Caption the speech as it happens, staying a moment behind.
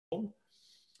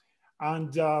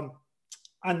and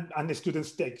the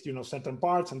students take certain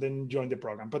parts and then join the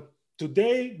program. But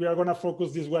today we are going to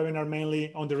focus this webinar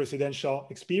mainly on the residential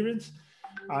experience.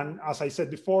 And as I said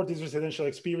before, this residential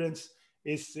experience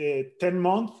is 10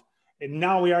 months. And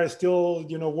now we are still,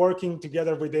 working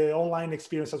together with the online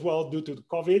experience as well due to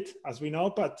COVID, as we know.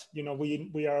 But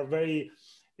we are very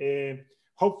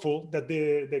hopeful that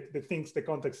the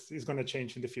context is going to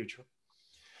change in the future.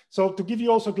 So to give you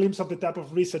also a glimpse of the type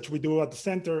of research we do at the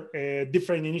center,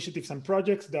 different initiatives and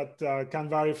projects that can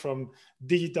vary from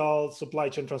digital supply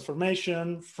chain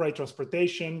transformation, freight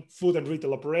transportation, food and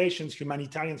retail operations,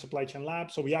 humanitarian supply chain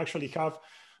labs. So we actually have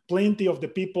plenty of the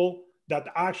people that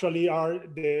actually are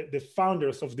the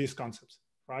founders of these concepts,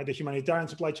 right? The humanitarian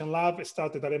supply chain lab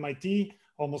started at MIT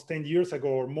almost 10 years ago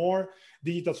or more.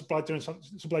 Digital supply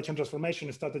chain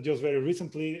transformation started just very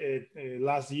recently,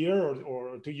 last year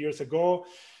or 2 years ago.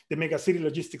 The Mega City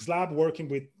Logistics Lab working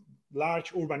with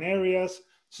large urban areas,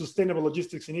 sustainable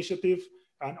logistics initiative,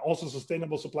 and also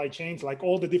sustainable supply chains, like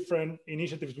all the different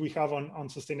initiatives we have on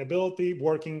sustainability,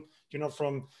 working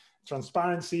from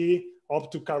transparency up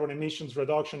to carbon emissions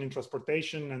reduction in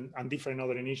transportation and different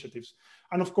other initiatives.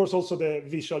 And of course, also the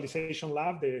visualization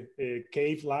lab, the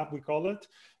CAVE lab, we call it,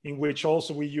 in which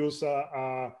also we use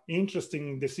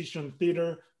interesting decision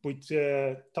theater with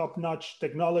top-notch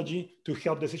technology to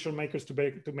help decision makers to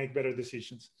make better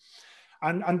decisions.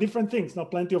 And different things. Now,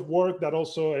 plenty of work that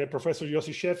also Professor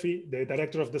Yossi Sheffi, the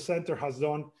director of the center, has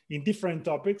done in different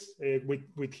topics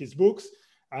with his books.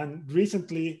 And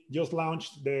recently just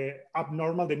launched the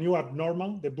New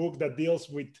Abnormal, the book that deals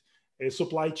with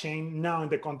supply chain now in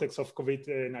the context of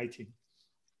COVID-19.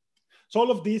 So all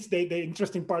of this, the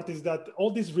interesting part is that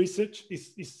all this research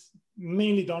is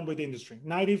mainly done with industry.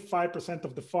 95%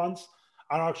 of the funds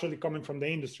are actually coming from the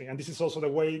industry. And this is also the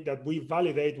way that we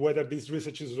validate whether this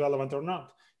research is relevant or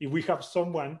not, if we have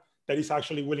someone that is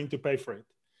actually willing to pay for it.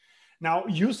 Now,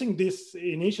 using these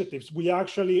initiatives, we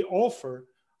actually offer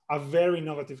a very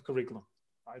innovative curriculum,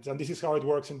 right? And this is how it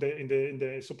works in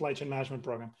the supply chain management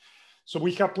program. So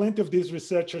we have plenty of these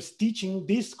researchers teaching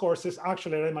these courses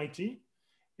actually at MIT,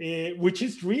 which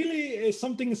is really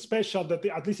something special that,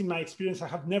 at least in my experience, I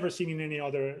have never seen in any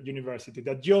other university,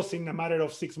 that just in a matter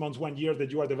of 6 months, 1 year,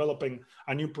 that you are developing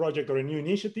a new project or a new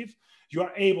initiative, you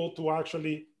are able to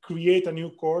actually create a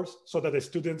new course so that the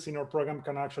students in our program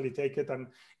can actually take it and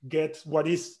get what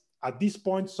is, at this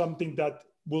point, something that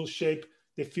will shape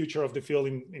the future of the field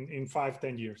in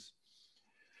 5-10 years.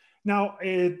 Now,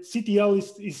 CTL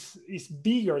is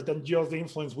bigger than just the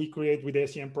influence we create with the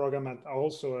SCM program and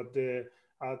also at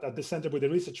the center with the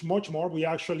research, much more. We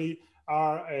actually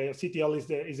are, CTL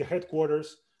is the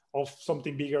headquarters of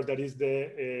something bigger that is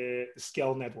the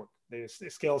SCALE network. The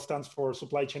SCALE stands for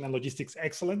Supply Chain and Logistics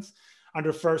Excellence and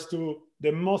refers to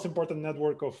the most important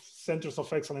network of centers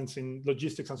of excellence in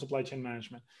logistics and supply chain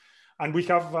management. And we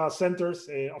have centers,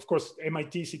 of course,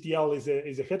 MIT CTL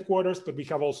is the headquarters, but we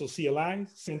have also CLI,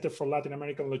 Center for Latin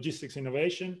American Logistics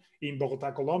Innovation in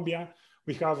Bogota, Colombia.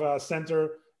 We have a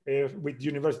center with the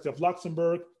University of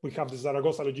Luxembourg. We have the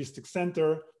Zaragoza Logistics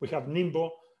Center. We have NIMBO.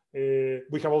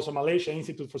 We have also Malaysia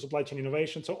Institute for Supply Chain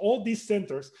Innovation. So all these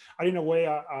centers are in a way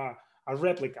a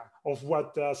replica of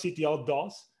what CTL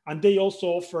does. And they also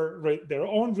offer their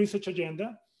own research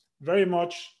agenda, very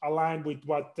much aligned with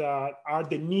what are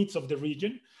the needs of the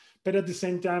region. But at the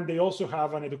same time, they also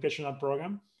have an educational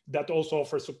program that also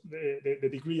offers the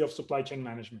degree of supply chain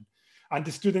management. And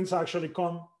the students actually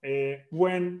come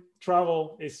when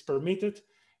travel is permitted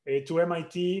to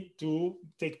MIT to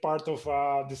take part of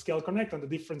the Scale Connect and the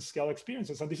different Scale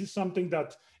experiences. And this is something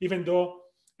that, even though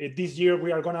this year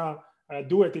we are gonna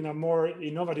do it in a more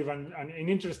innovative and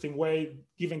interesting way,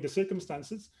 given the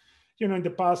circumstances, in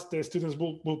the past, students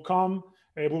will come,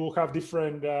 we will have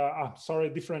different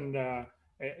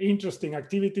interesting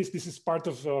activities. This is part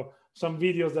of some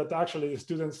videos that actually the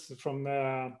students from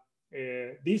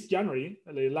this January,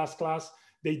 the last class,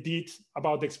 they did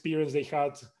about the experience they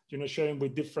had, sharing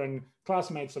with different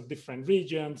classmates of different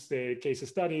regions, the case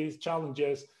studies,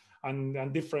 challenges,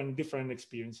 and different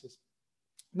experiences.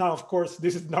 Now, of course,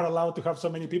 this is not allowed to have so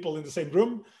many people in the same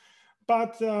room,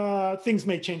 but things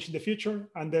may change in the future,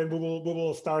 and then we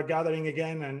will start gathering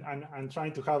again and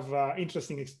trying to have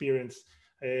interesting experience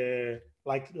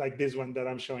like this one that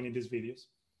I'm showing in these videos.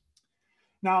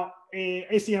 Now,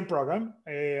 SCM program,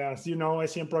 as you know,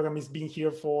 SCM program has been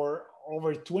here for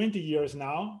over 20 years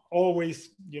now,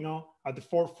 always, at the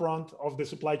forefront of the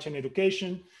supply chain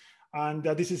education. And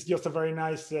this is just a very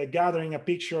nice gathering, a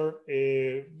picture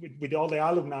with all the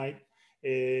alumni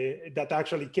that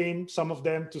actually came, some of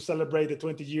them to celebrate the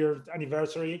 20-year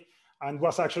anniversary. and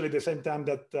was actually the same time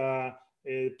that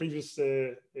previous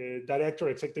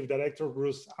executive director,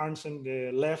 Bruce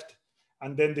Arnson, left.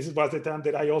 And then this was the time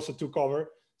that I also took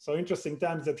over. So interesting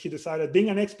times that he decided, being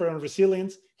an expert on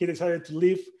resilience, he decided to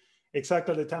leave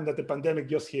exactly the time that the pandemic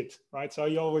just hit, right? So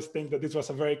I always think that this was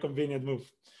a very convenient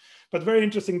move, but very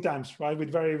interesting times, right?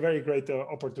 With very, very great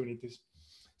opportunities.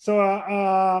 So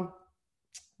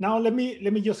now let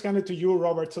me just hand it to you,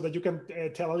 Robert, so that you can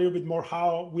tell a little bit more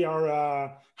how we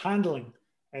are handling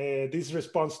this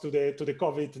response to the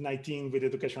COVID-19 with the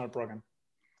educational program.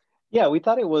 Yeah, we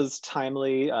thought it was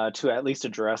timely to at least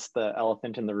address the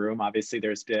elephant in the room. Obviously,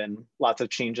 there's been lots of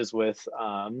changes with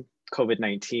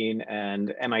COVID-19,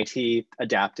 and MIT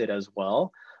adapted as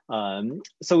well.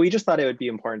 So we just thought it would be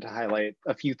important to highlight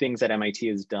a few things that MIT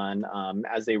has done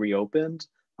as they reopened.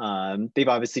 They've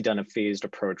obviously done a phased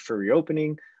approach for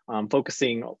reopening,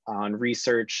 focusing on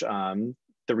research.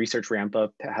 The research ramp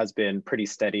up has been pretty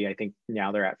steady. I think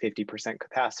now they're at 50%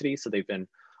 capacity. So they've been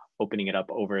opening it up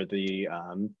over the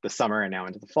summer and now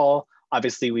into the fall.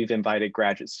 Obviously, we've invited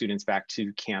graduate students back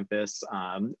to campus,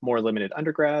 more limited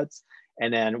undergrads,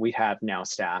 and then we have now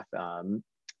staff on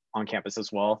campus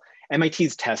as well.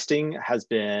 MIT's testing has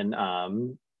been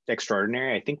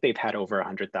extraordinary. I think they've had over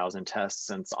 100,000 tests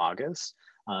since August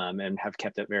and have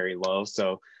kept it very low.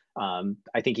 So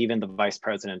I think even the vice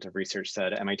president of research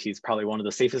said MIT is probably one of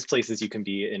the safest places you can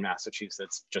be in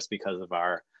Massachusetts just because of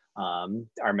our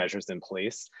measures in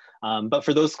place. But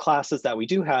for those classes that we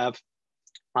do have,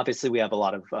 obviously we have a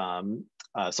lot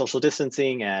of social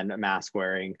distancing and mask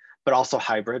wearing, but also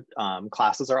hybrid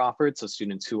classes are offered. So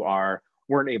students who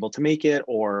weren't able to make it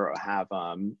or have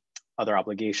other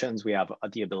obligations, we have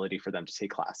the ability for them to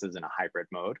take classes in a hybrid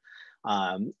mode.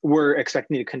 We're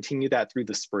expecting to continue that through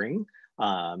the spring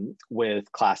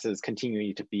with classes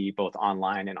continuing to be both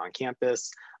online and on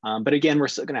campus. But again, we're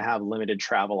still going to have limited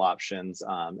travel options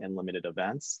and limited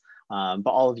events. But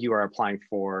all of you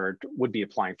would be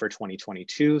applying for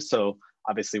 2022. So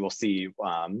obviously we'll see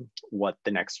what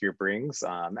the next year brings.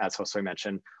 As Josue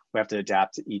mentioned, we have to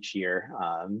adapt each year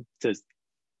to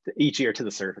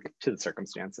the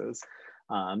circumstances.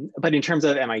 But in terms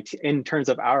of MIT, in terms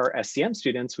of our SCM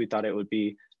students, we thought it would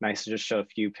be nice to just show a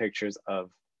few pictures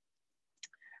of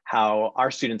how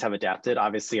our students have adapted.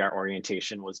 Obviously, our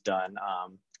orientation was done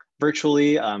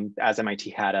virtually, as MIT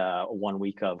had a 1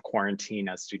 week of quarantine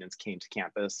as students came to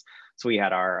campus. So we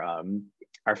had our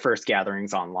first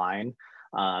gatherings online.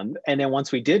 And then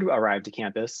once we did arrive to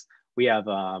campus, we have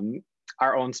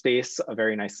our own space,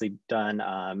 very nicely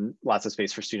done, lots of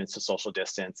space for students to social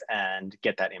distance and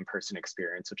get that in-person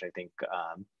experience, which I think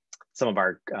some of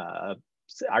our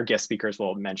guest speakers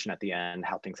will mention at the end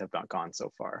how things have gone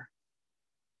so far.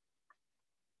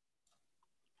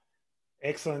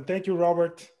 Excellent, thank you,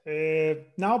 Robert.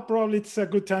 Now probably it's a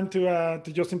good time to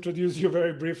just introduce you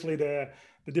very briefly the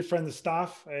different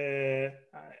staff.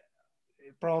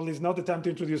 Probably it's not the time to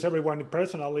introduce everyone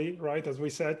personally, right, as we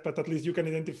said, but at least you can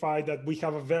identify that we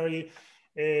have a very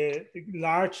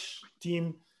large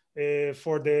team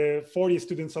for the 40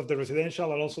 students of the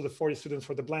residential and also the 40 students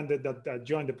for the blended that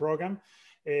joined the program.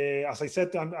 As I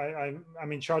said,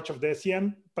 I'm in charge of the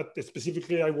SCM, but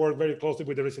specifically I work very closely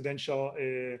with the residential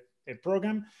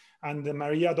program. And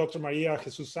Dr. Maria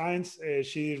Jesus Sainz,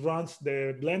 she runs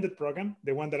the blended program,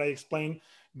 the one that I explained,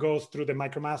 goes through the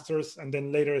MicroMasters, and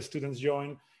then later students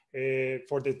join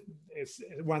for the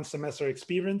 1 semester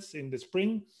experience in the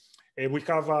spring. We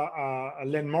have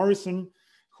Len Morrison,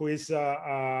 who is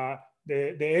the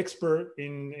expert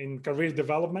in career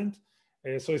development.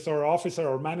 So it's our officer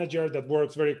or manager that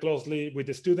works very closely with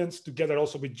the students, together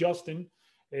also with Justin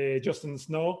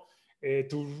Snow,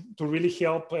 to really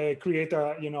help create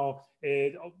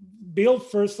build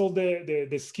first all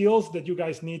the skills that you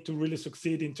guys need to really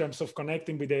succeed in terms of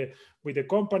connecting with the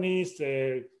companies,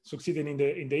 succeeding in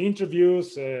the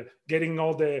interviews, getting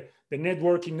all the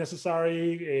networking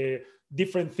necessary,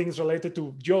 different things related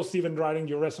to just even writing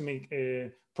your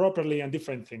resume properly and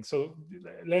different things. So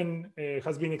Len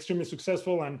has been extremely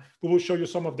successful, and we will show you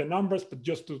some of the numbers, but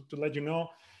just to let you know,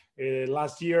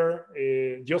 last year,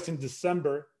 just in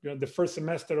December, the first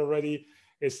semester already,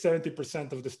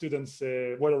 70% of the students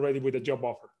were already with a job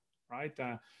offer, right?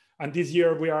 And this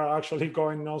year we are actually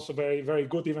going also very, very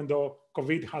good, even though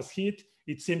COVID has hit.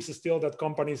 It seems still that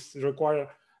companies require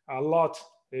a lot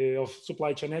of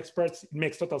supply chain experts. It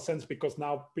makes total sense because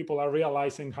now people are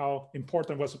realizing how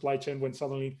important was supply chain when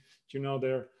suddenly,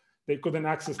 they couldn't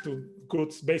access to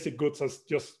goods, basic goods as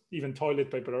just even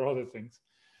toilet paper or other things.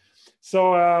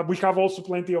 So we have also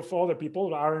plenty of other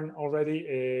people. Aaron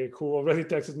already, who already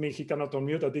texted me, he cannot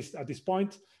unmute at this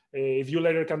point. If you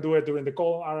later can do it during the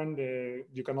call, Aaron,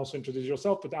 you can also introduce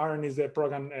yourself, but Aaron is the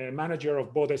program manager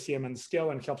of both SCM and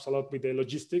SCALE and helps a lot with the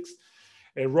logistics.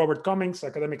 Robert Cummings,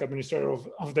 academic administrator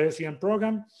of the SCM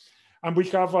program. And we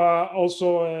have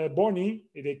also Bonnie,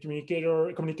 the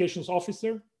communications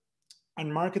officer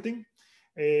and marketing.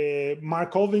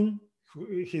 Mark Colvin,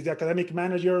 he's the academic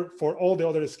manager for all the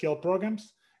other SCALE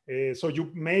programs. So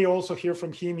you may also hear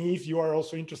from him if you are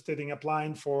also interested in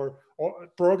applying for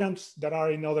programs that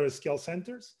are in other SCALE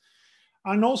centers.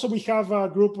 And also we have a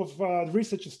group of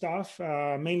research staff,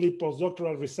 mainly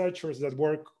postdoctoral researchers that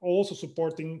work also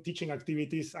supporting teaching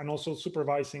activities and also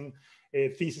supervising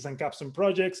thesis and capstone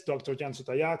projects, Dr. Jansu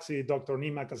Tayaksi, Dr.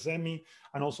 Nima Kazemi,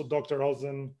 and also Dr.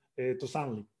 Ozan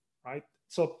Tosanli, right?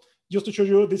 So just to show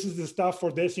you, this is the staff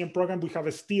for the SCM program. We have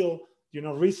a still,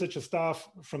 research staff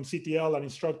from CTL and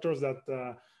instructors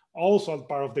that also are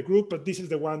part of the group, but this is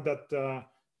the one that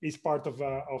is part of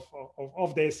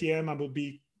the SCM and will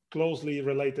be closely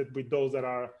related with those that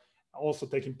are also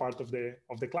taking part of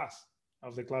the class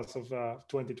of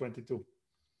 2022.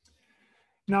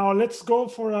 Now let's go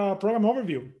for a program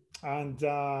overview, and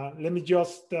let me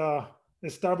just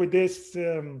start with this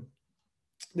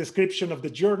description of the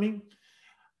journey.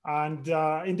 And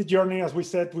in the journey, as we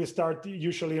said, we start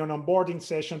usually on onboarding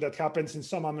session that happens in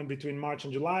some moment between March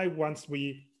and July. Once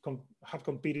we have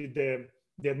completed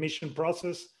the admission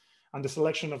process and the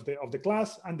selection of the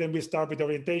class, and then we start with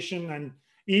orientation. And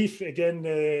if again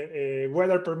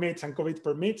weather permits and COVID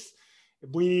permits,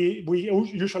 we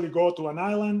usually go to an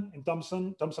island in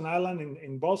Thompson Island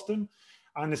in Boston,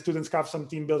 and the students have some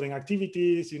team building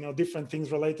activities, different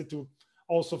things related to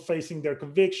also facing their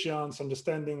convictions,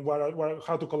 understanding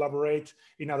how to collaborate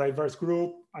in a diverse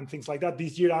group and things like that.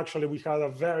 This year, actually, we had a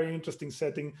very interesting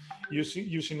setting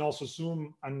using also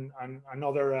Zoom and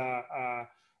other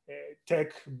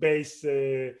tech-based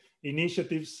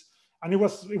initiatives. And it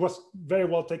was very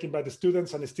well taken by the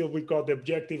students, and still we got the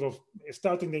objective of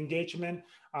starting the engagement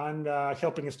and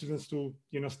helping the students to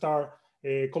start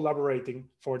collaborating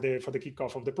for the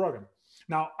kickoff of the program.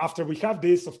 Now, after we have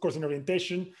this, of course, in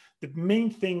orientation, the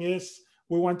main thing is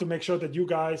we want to make sure that you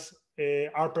guys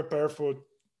are prepared for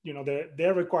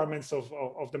the requirements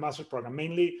of the master's program,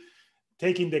 mainly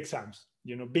taking the exams,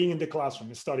 being in the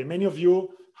classroom, studying. Many of you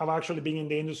have actually been in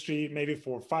the industry maybe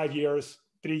for 5 years,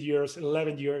 3 years,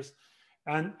 11 years.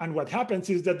 And what happens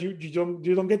is that you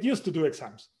don't get used to do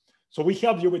exams. So we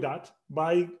help you with that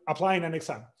by applying an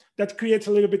exam. That creates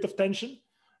a little bit of tension.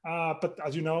 But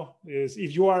as you know,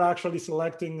 if you are actually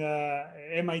selecting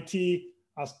MIT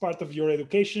as part of your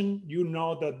education, you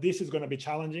know that this is going to be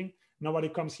challenging. Nobody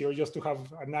comes here just to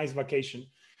have a nice vacation,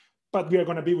 but we are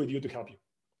going to be with you to help you,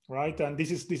 right? And this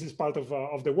is part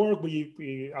of the work.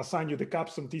 We assign you the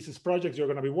capstone thesis projects you're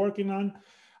going to be working on,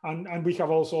 and we have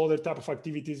also other type of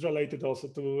activities related also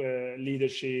to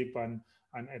leadership and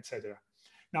etc.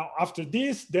 Now after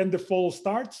this, then the fall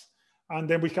starts. And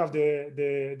then we have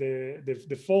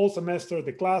the fall semester,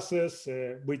 the classes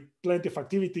with plenty of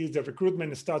activities. The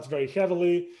recruitment starts very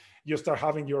heavily. You start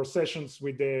having your sessions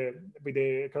with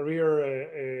the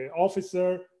career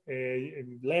officer,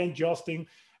 Len, Justin,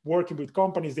 working with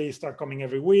companies. They start coming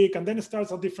every week, and then it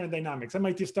starts a different dynamics.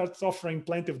 MIT starts offering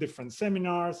plenty of different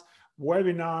seminars,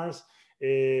 webinars.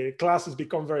 Classes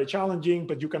become very challenging,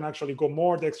 but you can actually go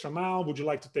more the extra mile. Would you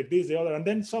like to take this, the other? And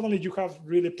then suddenly you have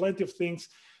really plenty of things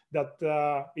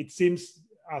that it seems,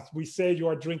 as we say, you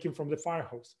are drinking from the fire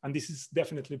hose. And this is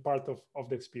definitely part of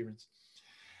the experience.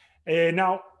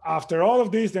 Now, after all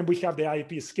of this, then we have the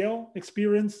IEP SCALE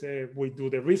experience. We do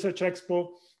the Research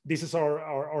Expo. This is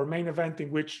our main event in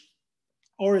which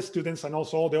our students and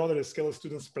also all the other SCALE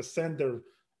students present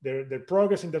their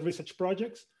progress in the research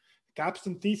projects,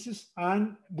 capstone thesis,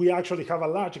 and we actually have a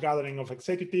large gathering of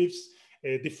executives,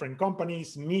 different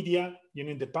companies, media.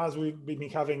 In the past, we've been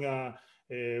having a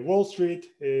Wall Street,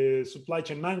 supply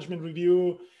chain management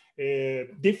review,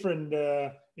 different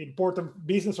important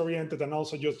business-oriented and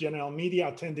also just general media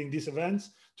attending these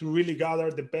events to really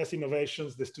gather the best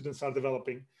innovations the students are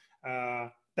developing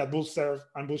that will serve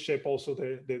and will shape also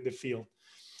the field.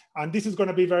 And this is going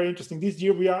to be very interesting. This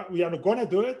year we are going to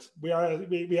do it.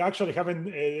 We actually haven't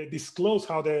disclosed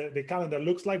how the calendar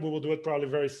looks like. We will do it probably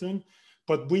very soon.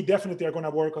 But we definitely are going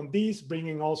to work on this,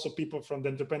 bringing also people from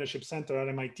the Entrepreneurship Center at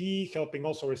MIT, helping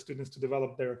also our students to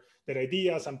develop their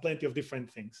ideas and plenty of different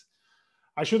things.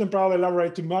 I shouldn't probably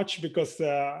elaborate too much because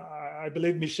I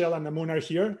believe Michelle and Amun are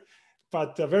here.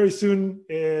 But very soon,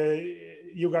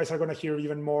 you guys are going to hear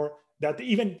even more that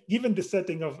even given the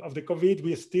setting of the COVID,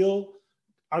 we still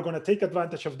are going to take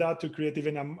advantage of that to create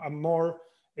even a more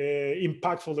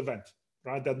impactful event,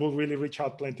 right? That will really reach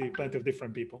out plenty of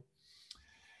different people.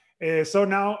 So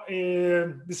now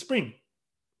the spring.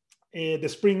 The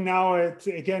spring now,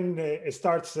 it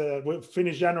starts, we'll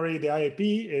finish January, the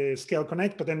IAP, Scale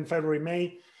Connect, but then February,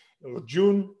 May, or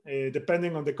June,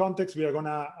 depending on the context, we are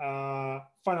gonna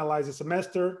finalize the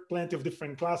semester, plenty of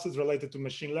different classes related to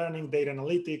machine learning, data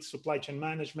analytics, supply chain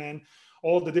management,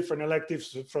 all the different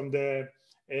electives from the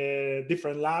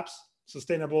different labs,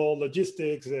 sustainable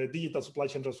logistics, digital supply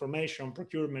chain transformation,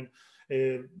 procurement,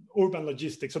 urban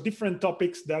logistics. So different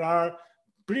topics that are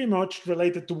pretty much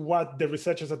related to what the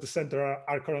researchers at the center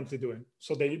are currently doing.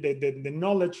 So the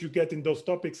knowledge you get in those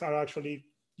topics are actually,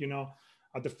 you know,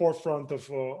 at the forefront of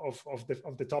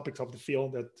the topics of the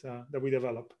field that we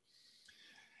develop.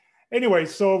 Anyway,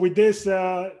 so with this,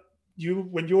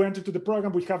 when you enter to the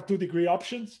program, we have 2 degree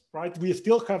options, right? We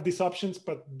still have these options,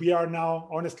 but we are now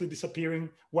honestly disappearing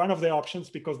one of the options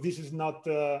because this is not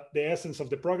the essence of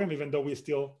the program, even though we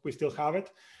still have it.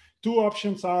 2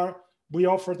 options are, we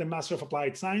offer the Master of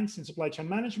Applied Science in Supply Chain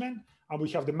Management, and we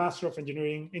have the Master of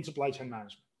Engineering in Supply Chain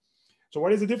Management. So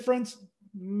what is the difference?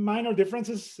 Minor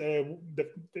differences.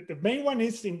 The main one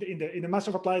is in the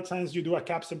Master of Applied Science, you do a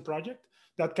capstone project.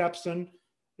 That capstone,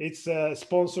 it's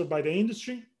sponsored by the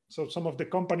industry. So some of the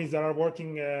companies that are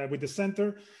working with the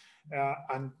center,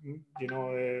 and you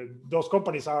know, those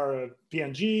companies are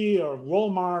P&G or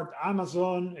Walmart,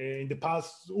 Amazon, in the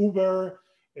past Uber,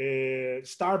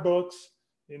 Starbucks,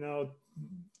 you know,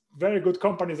 very good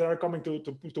companies that are coming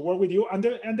to work with you. And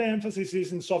the emphasis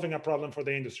is in solving a problem for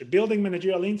the industry, building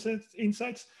managerial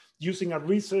insights, using a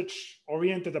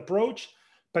research-oriented approach,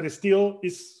 but it still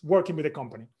is working with the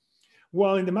company.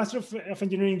 Well, in the Master of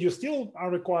Engineering, you still are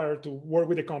required to work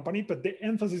with the company, but the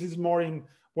emphasis is more in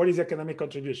what is academic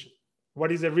contribution,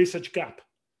 what is the research gap,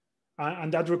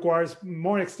 and that requires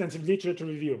more extensive literature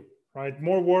review, right?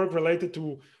 More work related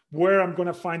to where I'm going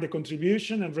to find the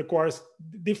contribution, and requires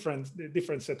different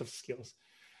set of skills.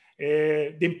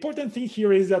 The important thing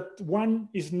here is that one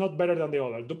is not better than the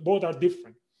other. Both are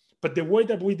different. But the way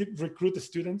that we recruit the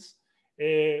students,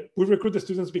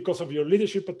 because of your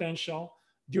leadership potential,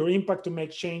 your impact to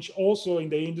make change also in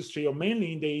the industry, or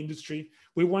mainly in the industry.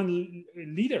 We want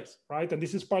leaders, right? And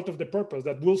this is part of the purpose,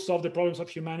 that will solve the problems of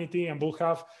humanity and will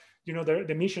have, you know,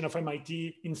 the mission of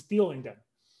MIT instilled in them.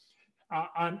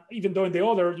 And even though in the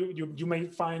other, you may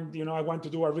find, you know, I want to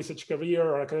do a research career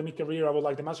or academic career, I would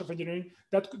like the Master of Engineering.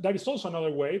 That is also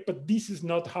another way, but this is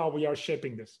not how we are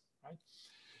shaping this, right?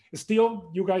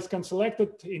 Still, you guys can select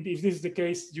it. If this is the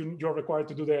case, you're required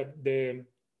to do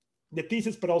the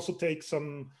thesis, but also take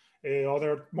some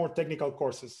other more technical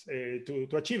courses to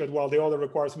achieve it, while the other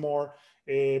requires more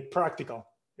practical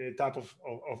type of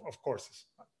courses.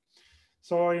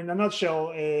 So in a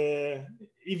nutshell,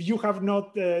 if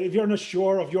you're not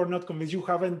sure, or you're not convinced, you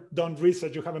haven't done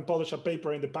research, you haven't published a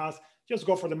paper in the past, just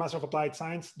go for the Master of Applied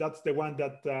Science. That's the one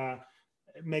that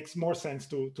makes more sense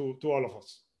to all of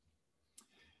us.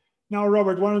 Now,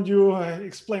 Robert, why don't you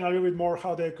explain a little bit more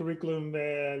how the curriculum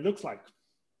looks like?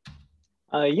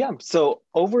 Yeah, so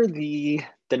over the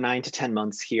 9 to 10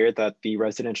 months here that the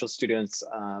residential students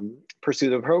pursue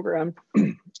the program,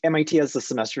 MIT has the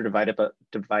semester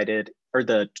divided, or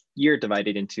the year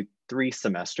divided into 3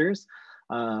 semesters.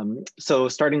 So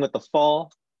starting with the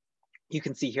fall, you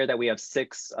can see here that we have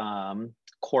 6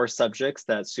 core subjects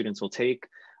that students will take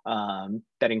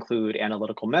that include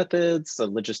analytical methods, so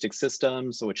logistic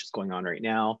systems, which is going on right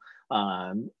now,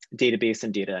 database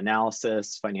and data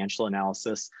analysis, financial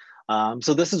analysis.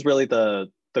 So this is really the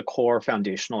core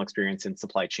foundational experience in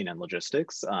supply chain and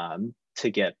logistics to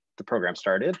get the program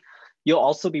started. You'll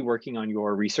also be working on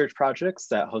your research projects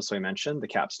that Josue mentioned, the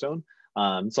capstone.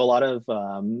 So a lot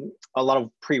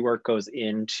of pre-work goes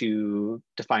into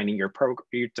defining your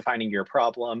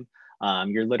problem,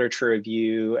 your literature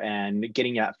review, and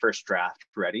getting that first draft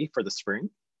ready for the spring.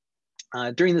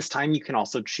 During this time, you can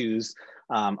also choose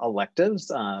electives.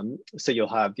 So you'll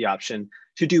have the option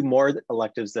to do more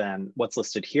electives than what's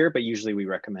listed here, but usually we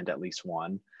recommend at least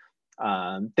 1.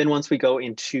 Then once we go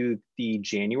into the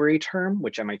January term,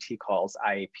 which MIT calls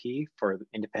IAP, for the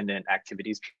independent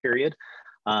activities period,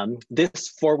 this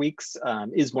 4 weeks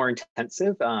is more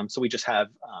intensive. So we just have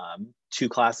 2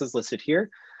 classes listed here.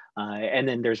 And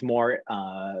then there's more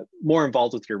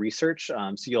involved with your research.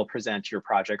 So you'll present your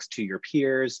projects to your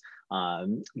peers,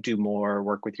 do more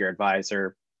work with your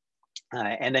advisor.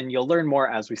 And then you'll learn more,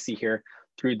 as we see here,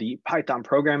 through the Python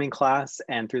programming class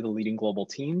and through the leading global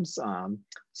teams.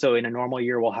 So in a normal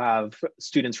year, we'll have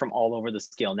students from all over the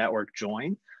Scale network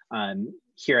join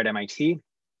here at MIT.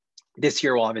 This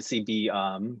year will obviously be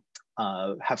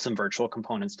have some virtual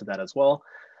components to that as well.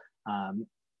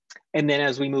 And then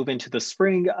as we move into the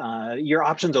spring, your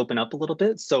options open up a little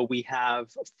bit. So we have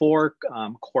 4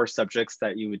 core subjects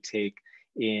that you would take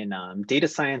in data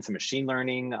science and machine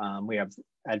learning. We have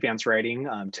advanced writing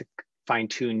to fine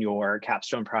tune your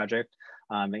capstone project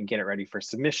and get it ready for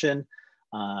submission.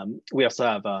 We also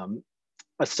have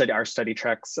our study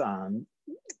treks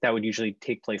that would usually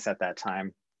take place at that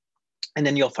time. And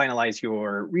then you'll finalize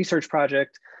your research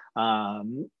project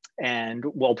and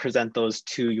we'll present those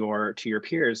to your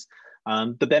peers.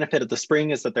 The benefit of the spring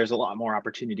is that there's a lot more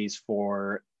opportunities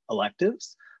for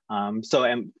electives.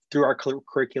 Through our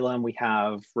curriculum, we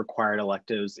have required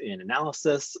electives in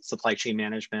analysis, supply chain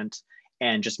management,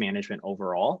 and just management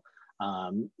overall.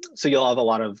 So you'll have a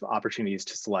lot of opportunities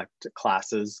to select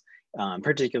classes,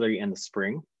 particularly in the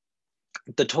spring.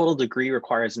 The total degree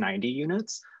requires 90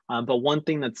 units, but one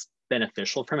thing that's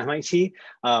beneficial from MIT,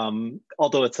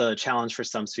 although it's a challenge for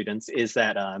some students, is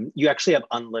that you actually have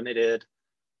unlimited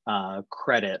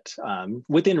credit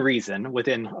within reason,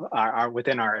 within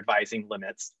our advising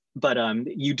limits. But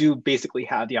you do basically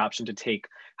have the option to take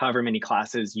however many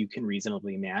classes you can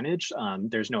reasonably manage.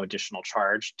 There's no additional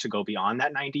charge to go beyond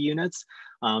that 90 units.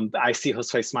 I see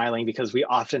Josue smiling because we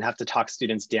often have to talk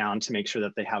students down to make sure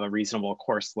that they have a reasonable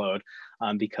course load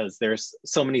because there's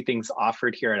so many things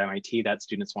offered here at MIT that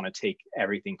students want to take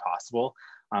everything possible.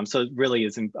 So it really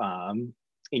is in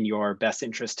your best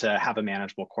interest to have a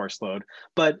manageable course load,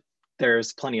 but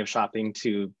there's plenty of shopping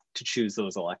to choose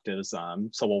those electives.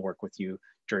 So we'll work with you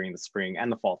during the spring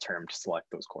and the fall term to select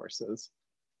those courses.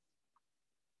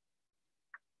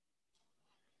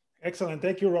 Excellent,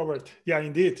 thank you, Robert. Yeah,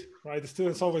 indeed, right? The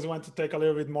students always want to take a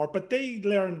little bit more, but they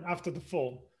learn after the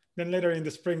fall. Then later in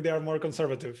the spring, they are more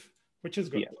conservative, which is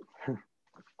good. Yeah.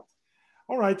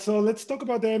 All right, so let's talk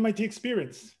about the MIT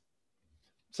experience.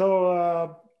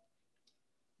 So,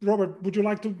 Robert, would you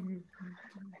like to?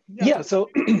 Yeah, so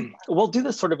we'll do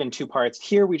this sort of in 2 parts.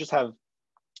 Here, we just have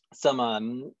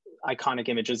some iconic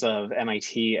images of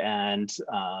MIT and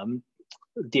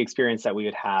the experience that we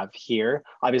would have here.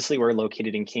 Obviously, we're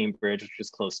located in Cambridge, which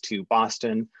is close to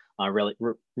Boston,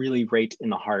 really right in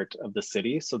the heart of the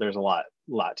city. So there's a lot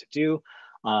to do.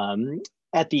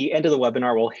 At the end of the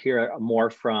webinar, we'll hear more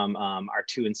from our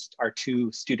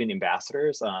two student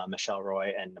ambassadors, Michelle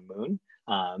Roy and Namoon.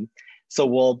 So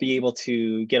we'll be able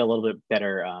to get a little bit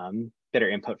better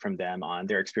input from them on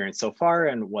their experience so far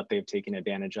and what they've taken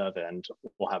advantage of, and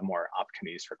we'll have more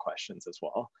opportunities for questions as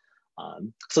well.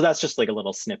 So that's just like a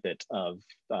little snippet of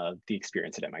the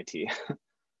experience at MIT.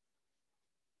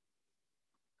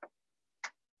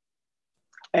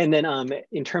 And then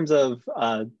in terms of,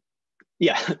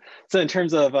 so in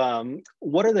terms of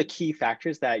what are the key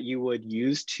factors that you would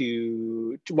use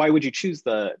why would you choose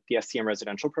the SCM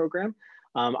residential program?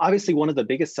 Obviously, one of the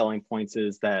biggest selling points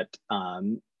is that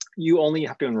you only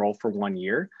have to enroll for 1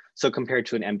 year. So compared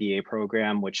to an MBA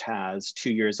program, which has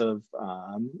 2 years of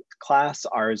class,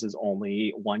 ours is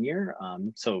only 1 year,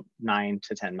 so 9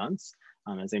 to 10 months,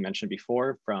 as I mentioned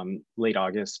before, from late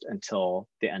August until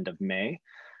the end of May.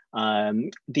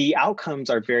 The outcomes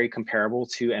are very comparable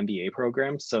to MBA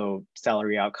programs, so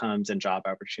salary outcomes and job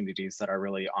opportunities that are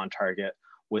really on target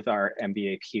with our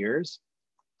MBA peers.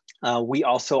 We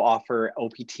also offer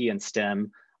OPT and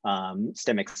STEM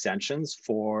extensions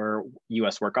for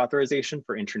US work authorization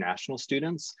for international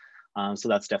students. So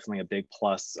that's definitely a big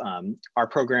plus. Our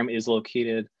program is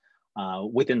located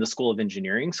within the School of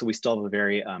Engineering, so we still have a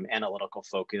very analytical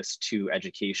focus to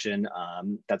education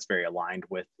that's very aligned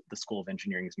with the School of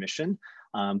Engineering's mission.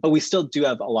 But we still do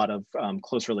have a lot of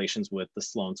close relations with the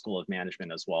Sloan School of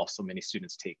Management as well. So many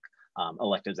students take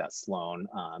electives at Sloan,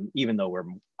 even though we're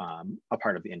a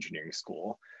part of the engineering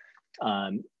school.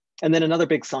 And then another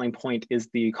big selling point is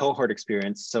the cohort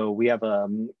experience. So we have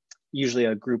usually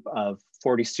a group of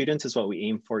 40 students is what we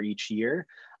aim for each year.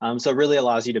 So it really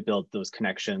allows you to build those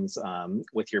connections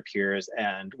with your peers.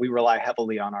 And we rely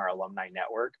heavily on our alumni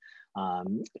network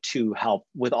to help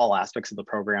with all aspects of the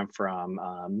program,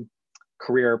 from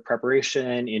career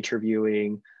preparation,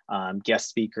 interviewing, guest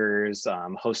speakers,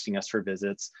 hosting us for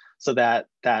visits. So that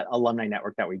alumni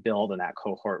network that we build and that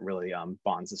cohort really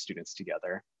bonds the students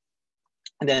together.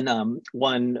 And then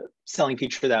one selling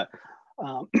feature that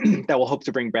that we'll hope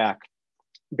to bring back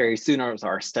very soon is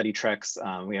our study treks.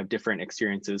 We have different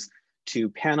experiences to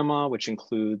Panama, which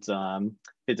includes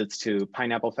visits to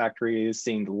pineapple factories,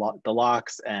 seeing the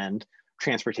locks, and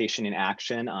transportation in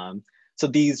action. So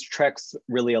these treks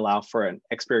really allow for an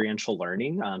experiential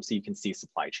learning, so you can see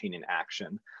supply chain in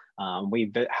action.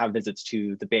 We have visits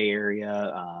to the Bay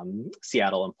Area,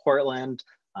 Seattle, and Portland.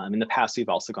 In the past, we've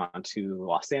also gone to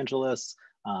Los Angeles.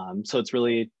 So it's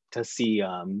really to see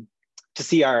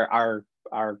our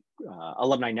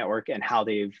alumni network and how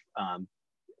they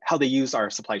use our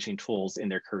supply chain tools in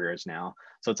their careers now.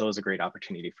 So it's always a great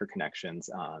opportunity for connections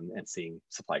and seeing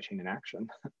supply chain in action.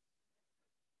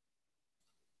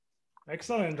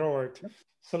 Excellent, Robert.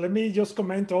 So let me just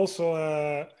comment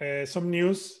also some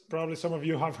news. Probably some of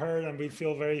you have heard, and we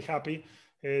feel very happy.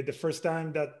 The first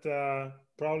time that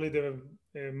probably the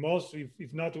most,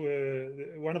 if not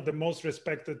one of the most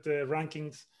respected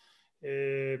rankings,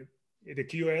 the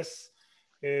QS,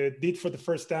 did for the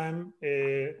first time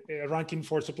a ranking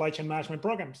for supply chain management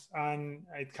programs. And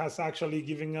it has actually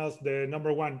given us the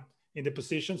 #1 in the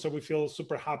position. So we feel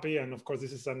super happy. And of course,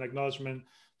 this is an acknowledgement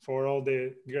for all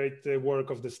the great work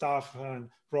of the staff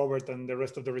and Robert and the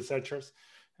rest of the researchers.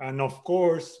 And of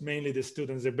course, mainly the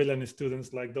students, the brilliant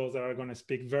students like those that are going to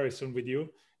speak very soon with you,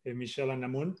 Michelle and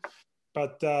Namun.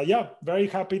 But yeah, very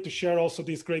happy to share also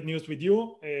this great news with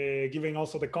you, giving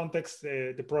also the context.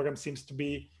 The program seems to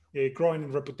be growing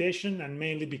in reputation, and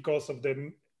mainly because of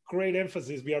the great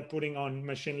emphasis we are putting on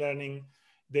machine learning,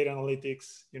 data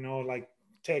analytics, like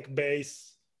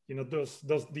tech-based, those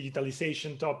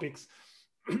digitalization topics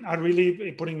are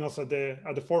really putting us at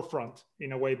the forefront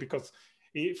in a way, because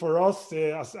for us,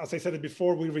 as I said it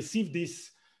before, we received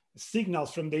these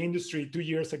signals from the industry 2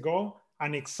 years ago.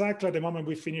 And exactly at the moment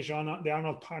we finish on the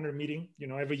annual partner meeting,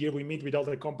 every year we meet with all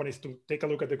the companies to take a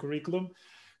look at the curriculum.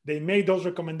 They made those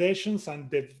recommendations, and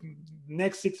the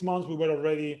next 6 months we were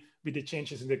already with the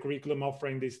changes in the curriculum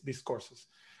offering these courses.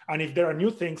 And if there are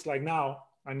new things like now,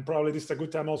 and probably this is a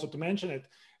good time also to mention it,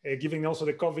 given also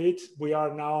the COVID, we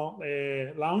are now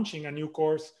launching a new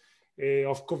course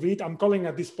of COVID. I'm calling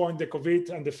at this point the COVID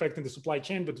and the effect in the supply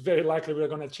chain, but very likely we're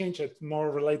going to change it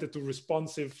more related to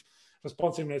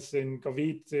responsiveness in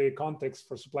COVID context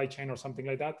for supply chain or something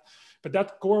like that. But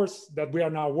that course that we are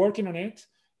now working on it,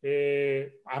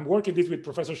 I'm working this with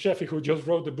Professor Sheffi, who just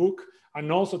wrote the book,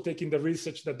 and also taking the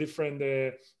research that different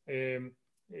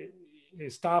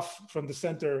staff from the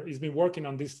center has been working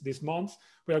on this month.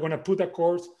 We are going to put a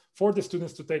course for the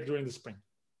students to take during the spring.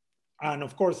 And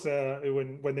of course,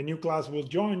 when the new class will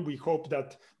join, we hope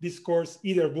that this course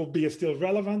either will be still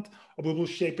relevant, or we will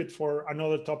shape it for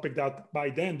another topic that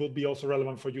by then will be also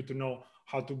relevant for you to know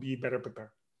how to be better prepared.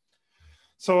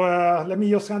 So let me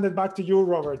just hand it back to you,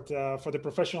 Robert, for the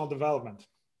professional development.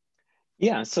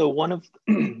 Yeah, so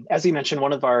as you mentioned,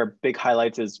 one of our big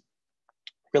highlights is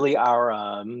really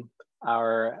our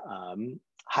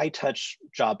high-touch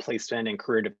job placement and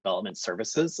career development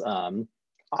services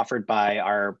offered by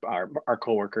our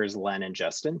coworkers, Len and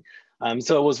Justin.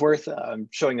 So it was worth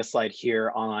showing a slide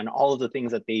here on all of the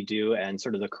things that they do and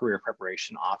sort of the career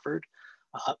preparation offered.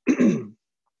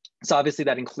 So obviously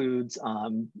that includes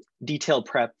detailed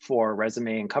prep for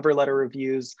resume and cover letter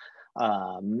reviews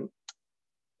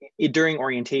during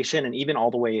orientation, and even all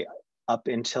the way up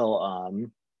until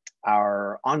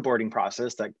our onboarding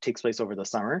process that takes place over the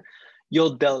summer.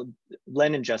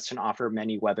 Len and Justin offer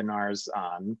many webinars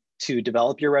to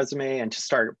develop your resume and to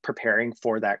start preparing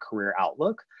for that career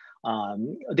outlook.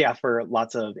 They offer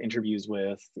lots of interviews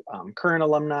with current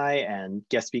alumni and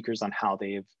guest speakers on how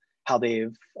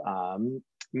they've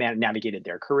navigated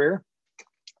their career.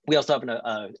 We also have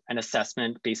an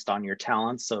assessment based on your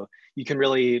talents, so you can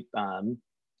really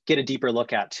get a deeper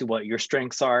look to what your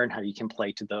strengths are and how you can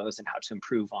play to those and how to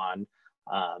improve on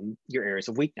your areas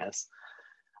of weakness.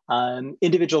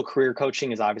 Individual career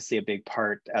coaching is obviously a big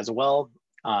part as well.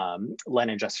 Len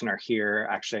and Justin are here.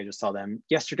 Actually, I just saw them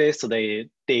yesterday. So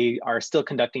they are still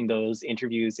conducting those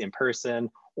interviews in person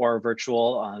or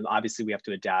virtual. Obviously, we have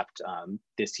to adapt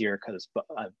this year because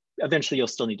eventually you'll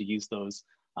still need to use those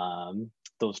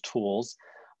tools.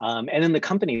 And then the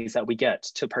companies that we get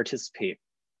to participate,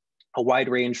 a wide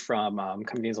range from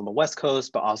companies on the West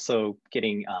Coast, but also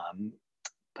getting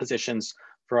positions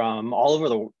from all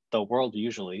over the world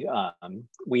usually.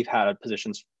 We've had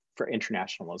positions for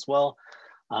international as well.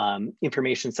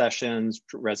 Information sessions,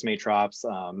 resume drops.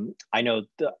 I know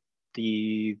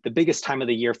the biggest time of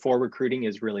the year for recruiting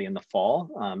is really in the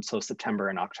fall, so September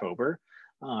and October.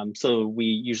 So we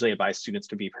usually advise students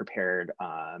to be prepared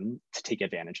to take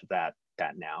advantage of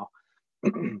that now.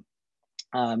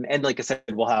 And like I said,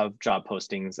 we'll have job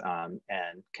postings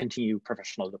and continue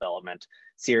professional development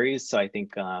series. So I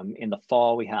think in the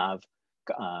fall we have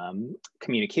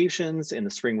communications, in the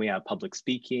spring we have public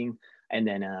speaking, and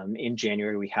then in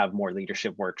January we have more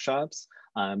leadership workshops,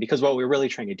 because what we're really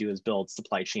trying to do is build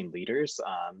supply chain leaders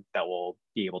that will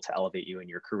be able to elevate you in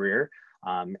your career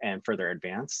and further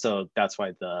advance. So that's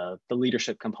why the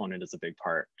leadership component is a big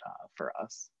part for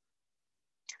us.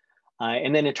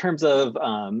 And then in terms of,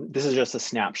 this is just a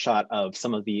snapshot of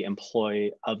some of the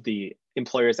employers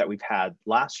that we've had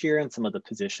last year and some of the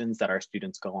positions that our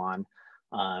students go on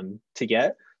to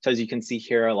get. So as you can see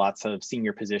here, lots of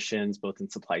senior positions, both in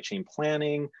supply chain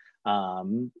planning,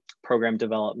 program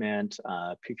development,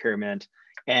 procurement,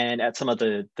 and at some of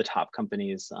the top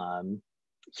companies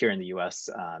here in the US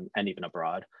and even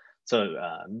abroad. So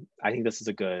I think this is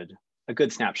a good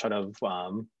snapshot of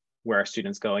where our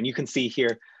students go. And you can see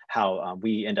here how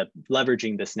we end up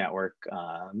leveraging this network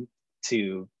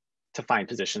to find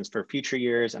positions for future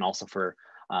years and also for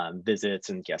visits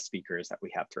and guest speakers that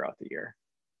we have throughout the year.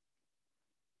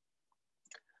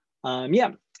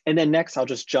 Yeah, and then next I'll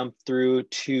just jump through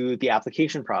to the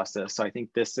application process. So I think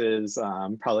this is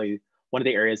probably one of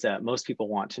the areas that most people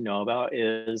want to know about,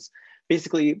 is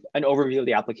basically an overview of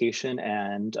the application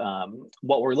and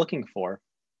what we're looking for.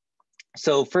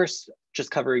 So first,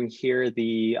 just covering here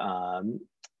the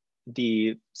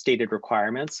stated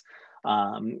requirements.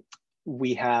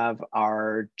 We have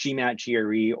our GMAT,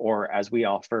 GRE, or as we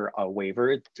offer a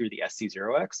waiver through the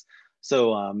SC0X.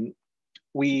 So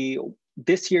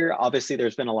this year, obviously,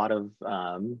 there's been a lot of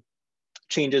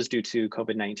changes due to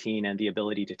COVID-19 and the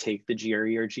ability to take the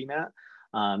GRE or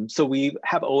GMAT. So we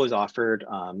have always offered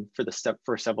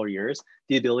for several years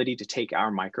the ability to take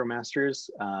our MicroMasters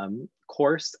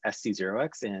course,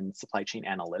 SC0X, in supply chain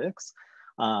analytics.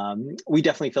 We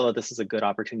definitely feel that this is a good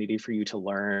opportunity for you to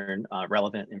learn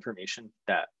relevant information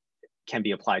that can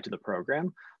be applied to the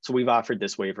program. So we've offered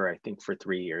this waiver, I think, for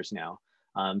 3 years now.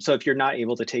 So if you're not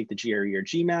able to take the GRE or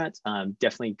GMAT,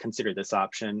 definitely consider this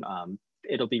option.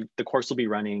 The course will be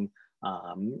running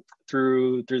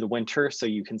through the winter, so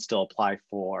you can still apply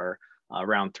for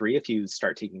round 3 if you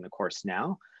start taking the course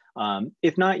now.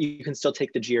 If not, you can still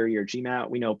take the GRE or GMAT.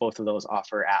 We know both of those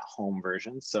offer at-home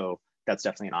versions, so that's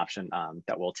definitely an option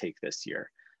that we'll take this year.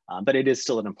 But it is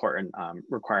still an important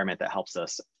requirement that helps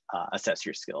us assess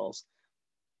your skills.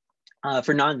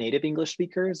 For non-native English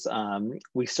speakers,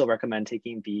 we still recommend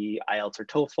taking the IELTS or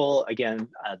TOEFL. Again,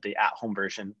 the at-home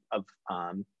version of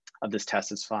this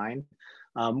test is fine.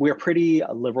 We are pretty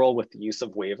liberal with the use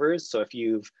of waivers. So if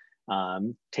you've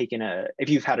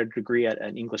had a degree at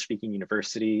an English-speaking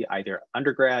university, either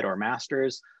undergrad or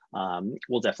master's,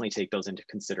 we'll definitely take those into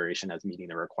consideration as meeting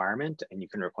the requirement, and you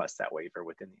can request that waiver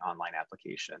within the online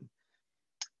application.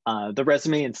 The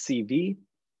resume and CV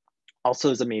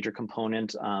also is a major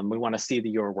component. We want to see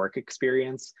your work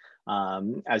experience.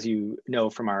 As you know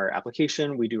from our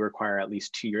application, we do require at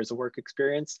least 2 years of work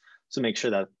experience. So make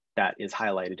sure that that is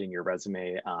highlighted in your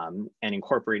resume and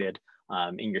incorporated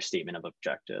in your statement of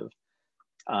objective.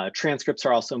 Transcripts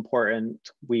are also important.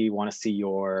 We want to see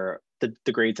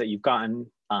the grades that you've gotten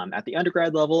at the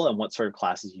undergrad level and what sort of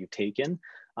classes you've taken.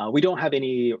 We don't have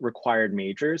any required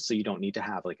majors, so you don't need to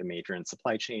have like a major in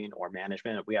supply chain or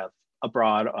management. We have a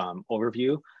broad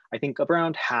overview. I think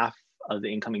around half of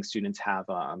the incoming students have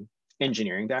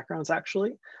engineering backgrounds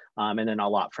actually, and then a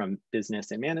lot from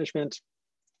business and management.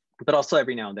 But also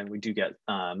every now and then we do get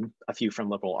a few from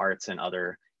liberal arts and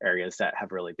other areas that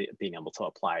have really been able to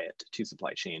apply it to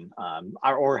supply chain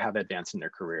or have advanced in their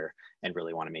career and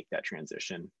really want to make that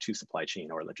transition to supply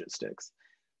chain or logistics.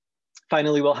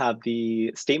 Finally, we'll have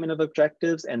the statement of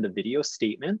objectives and the video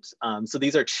statement. So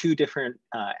these are 2 different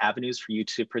avenues for you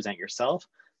to present yourself.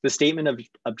 The statement of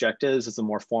objectives is a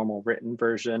more formal written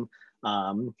version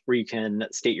where you can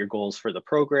state your goals for the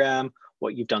program,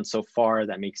 what you've done so far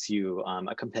that makes you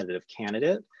a competitive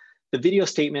candidate. The video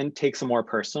statement takes a more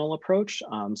personal approach.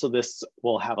 So this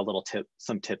will have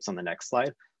some tips on the next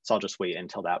slide. So I'll just wait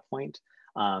until that point.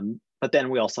 But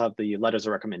then we also have the letters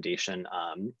of recommendation,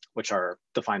 which are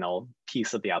the final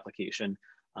piece of the application.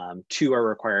 2 are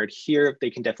required here. They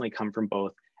can definitely come from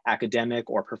both academic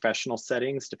or professional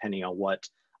settings, depending on what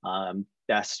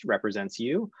best represents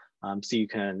you. So you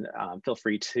can feel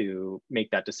free to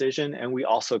make that decision. And we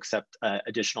also accept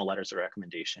additional letters of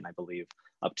recommendation, I believe,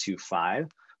 up to 5,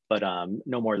 but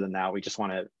no more than that. We just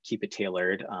want to keep it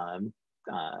tailored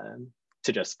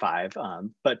to just 5,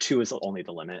 but 2 is only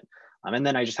the limit. And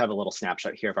then I just have a little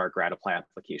snapshot here of our grad apply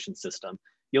application system.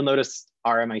 You'll notice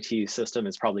our MIT system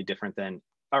is probably different than,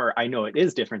 or I know it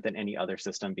is different than any other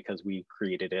system because we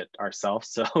created it ourselves.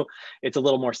 So it's a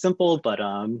little more simple, but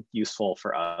useful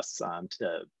for us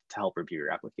to help review your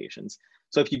applications.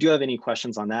 So if you do have any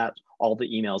questions on that, all the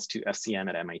emails to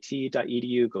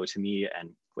scm@mit.edu go to me, and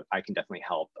I can definitely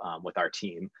help with our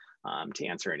team to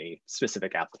answer any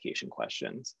specific application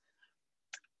questions.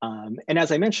 And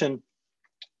as I mentioned,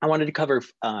 I wanted to cover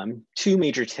 2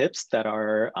 major tips that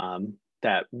are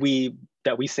that we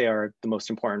say are the most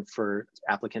important for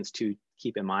applicants to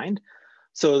keep in mind.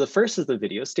 So the first is the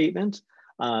video statement.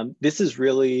 This is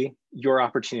really your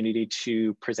opportunity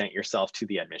to present yourself to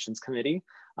the admissions committee.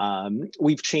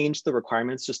 We've changed the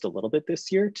requirements just a little bit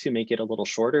this year to make it a little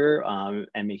shorter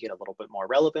and make it a little bit more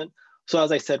relevant. So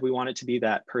as I said, we want it to be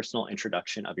that personal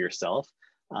introduction of yourself.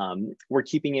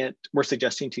 We're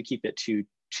suggesting to keep it to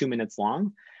 2 minutes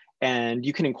long, and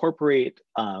you can incorporate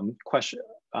the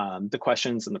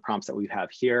questions and the prompts that we have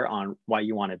here on why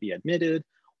you want to be admitted,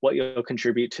 what you'll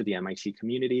contribute to the MIT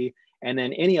community, and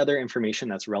then any other information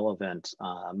that's relevant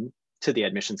to the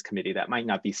admissions committee that might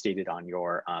not be stated on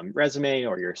your resume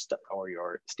or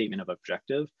your statement of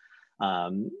objective.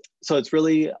 So it's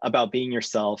really about being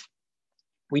yourself.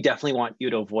 We definitely want you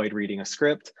to avoid reading a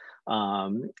script,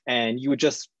 and you would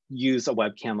just use a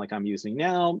webcam like I'm using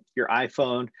now, your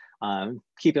iPhone.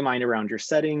 Keep in mind around your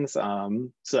settings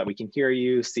so that we can hear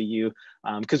you, see you,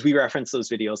 because we reference those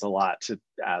videos a lot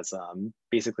as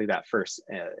basically that first,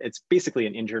 it's basically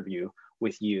an interview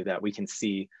with you that we can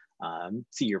see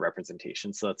your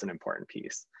representation. So that's an important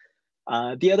piece.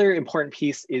 The other important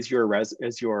piece is your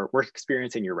work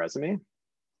experience and your resume.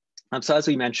 So as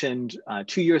we mentioned,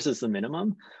 2 years is the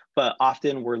minimum, but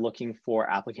often we're looking for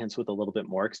applicants with a little bit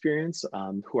more experience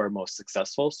who are most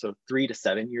successful. So 3 to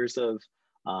 7 years of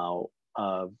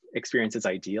experience is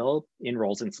ideal in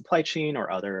roles in supply chain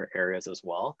or other areas as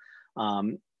well.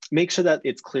 Make sure that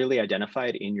it's clearly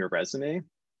identified in your resume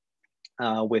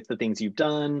with the things you've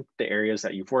done, the areas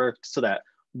that you've worked, so that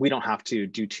we don't have to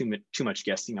do too much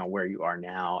guessing on where you are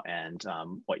now and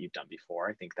what you've done before.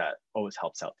 I think that always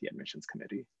helps out the admissions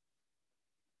committee.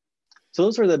 So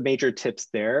those are the major tips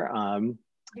there.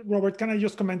 Robert, can I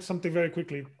just comment something very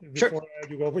quickly before Sure.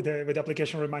 You go with the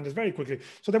application reminders very quickly?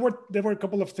 So there were a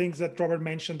couple of things that Robert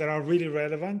mentioned that are really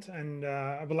relevant, and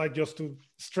I would like just to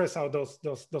stress out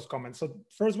those comments. So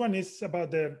first one is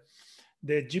about the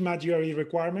GMAT GRE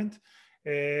requirement.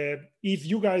 If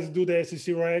you guys do the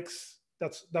SC0X,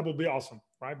 that would be awesome,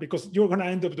 right? Because you're going to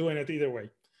end up doing it either way.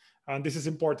 And this is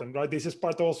important, right? This is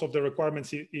part also of the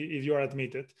requirements if you are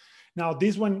admitted. Now,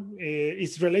 this one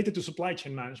is related to supply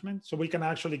chain management. So we can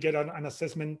actually get an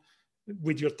assessment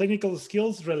with your technical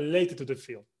skills related to the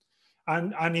field.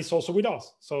 And it's also with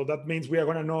us. So that means we are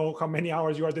going to know how many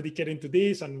hours you are dedicating to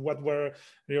this and what were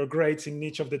your grades in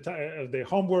each of the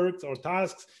homework or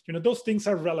tasks. You know, those things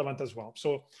are relevant as well.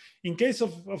 So in case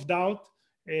of doubt,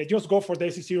 just go for the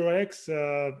SC0X,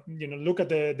 you know, look at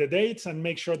the dates and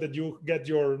make sure that you get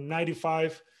your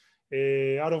 95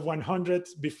 out of 100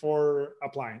 before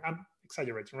applying. I'm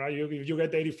exaggerating, right? If you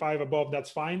get 85 above,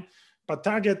 that's fine. But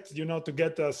target, you know, to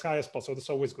get as high as possible. That's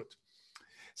always good.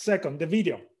 Second, the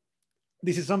video.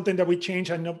 This is something that we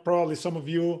changed. I know probably some of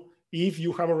you, if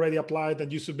you have already applied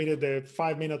and you submitted the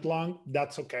 5-minute long,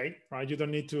 that's okay, right? You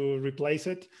don't need to replace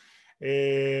it.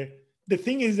 The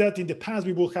thing is that in the past,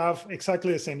 we will have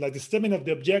exactly the same, like the statement of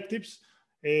the objectives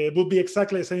will be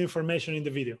exactly the same information in the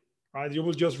video, right? You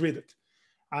will just read it.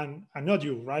 And not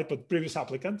you, right? But previous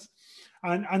applicants.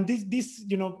 And this,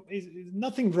 you know, is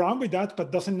nothing wrong with that,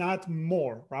 but doesn't add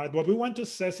more, right? What we want to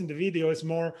assess in the video is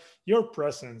more your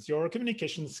presence, your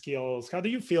communication skills. How do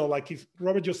you feel? Like if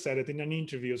Robert just said it in an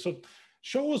interview. So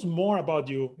show us more about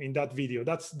you in that video.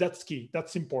 That's key.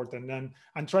 That's important.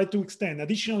 And try to extend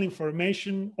additional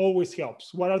information always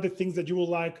helps. What are the things that you would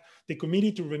like the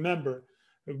committee to remember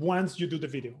once you do the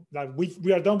video? Like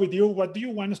we are done with you. What do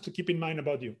you want us to keep in mind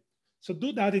about you? So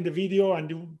do that in the video, and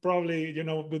you probably, you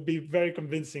know, will be very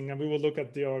convincing, and we will look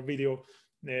at your video.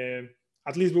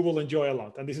 At least we will enjoy a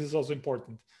lot, and this is also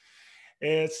important.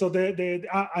 So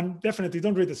and definitely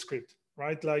don't read the script,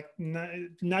 right? Like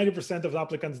 90% of the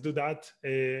applicants do that.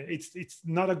 It's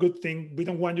not a good thing. We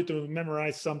don't want you to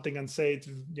memorize something and say it's,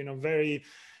 you know, very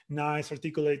nice,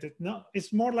 articulated. No,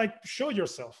 it's more like show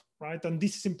yourself, right? And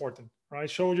this is important, right?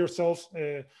 Show yourself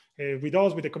with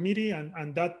us, with the committee,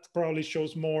 and that probably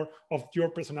shows more of your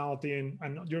personality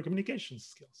and your communication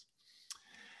skills.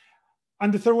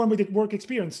 And the third one with the work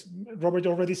experience, Robert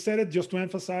already said it, just to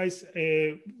emphasize,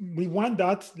 we want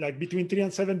that like between 3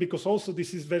 and 7, because also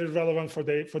this is very relevant for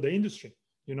the industry.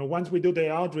 You know, once we do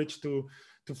the outreach to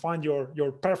find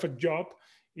your perfect job,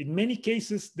 in many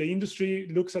cases, the industry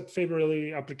looks at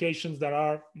favorably applications that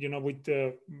are, you know, with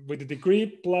the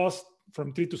degree plus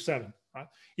from 3 to 7. Right?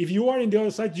 If you are in the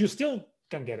other side, you still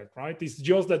can get it, right? It's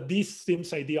just that this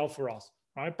seems ideal for us,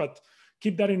 right? But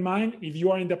keep that in mind. If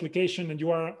you are in the application and you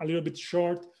are a little bit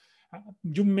short,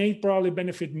 you may probably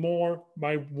benefit more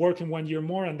by working 1 year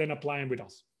more and then applying with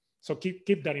us. So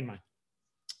keep that in mind.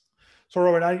 So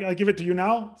Robert, I give it to you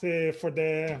now for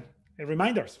the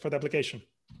reminders for the application.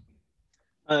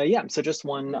 Yeah, so just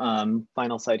one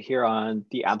final slide here on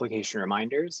the application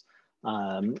reminders.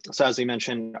 So as we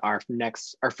mentioned, our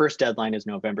first deadline is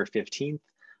November 15th.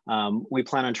 We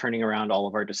plan on turning around all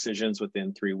of our decisions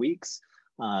within 3 weeks.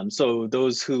 So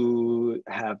those who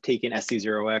have taken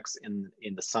SC0X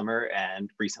in the summer and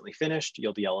recently finished,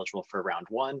 you'll be eligible for round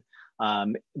 1.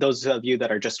 Those of you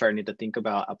that are just starting to think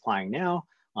about applying now,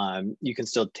 you can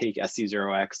still take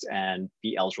SC0X and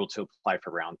be eligible to apply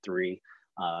for round 3.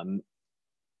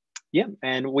 Yeah,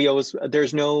 and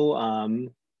there's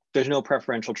no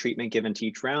preferential treatment given to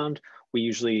each round. We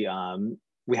usually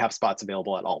we have spots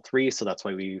available at all 3, so that's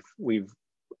why we've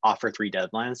offered 3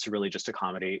 deadlines to really just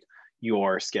accommodate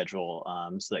your schedule,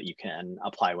 so that you can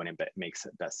apply when it makes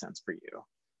best sense for you.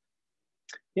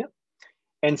 Yep.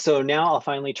 And so now I'll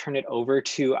finally turn it over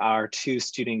to our 2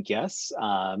 student guests,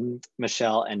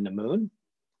 Michelle and Namoon,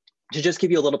 to just give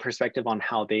you a little perspective on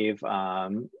how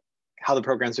how the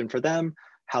program's been for them,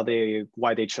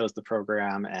 why they chose the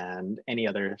program, and any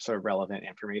other sort of relevant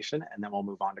information, and then we'll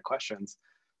move on to questions.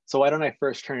 So why don't I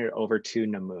first turn it over to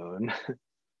Namoon?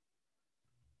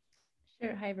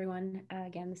 Sure. Hi, everyone.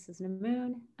 Again, this is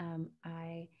Namoon.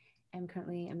 I am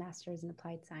currently a master's in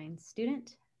applied science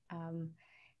student.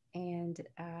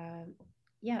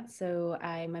 Yeah, so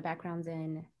my background's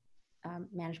in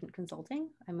management consulting.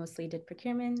 I mostly did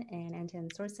procurement and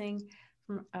end-to-end sourcing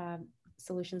from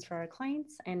solutions for our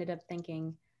clients. I ended up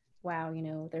thinking, wow,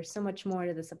 there's so much more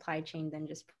to the supply chain than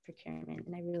just procurement.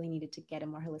 And I really needed to get a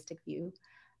more holistic view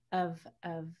of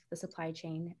the supply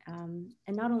chain. And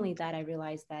not only that, I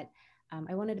realized that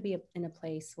I wanted to be in a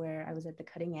place where I was at the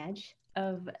cutting edge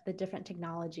of the different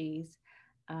technologies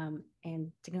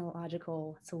and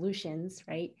technological solutions,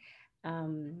 right,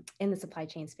 in the supply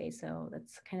chain space. So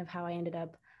that's kind of how I ended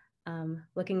up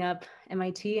looking up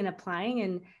MIT and applying,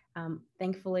 and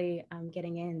thankfully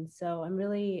getting in. So I'm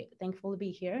really thankful to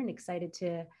be here and excited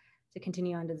to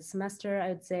continue on to the semester. I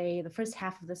would say the first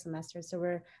half of the semester. So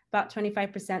we're about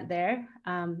 25% there.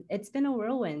 It's been a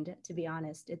whirlwind, to be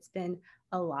honest. It's been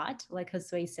a lot. Like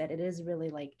Josue said, it is really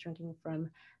like drinking from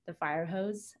the fire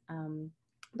hose,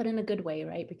 but in a good way,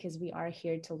 right? Because we are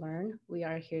here to learn. We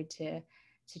are here to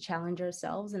challenge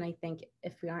ourselves. And I think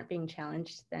if we aren't being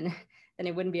challenged, then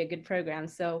it wouldn't be a good program.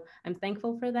 So I'm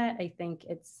thankful for that. I think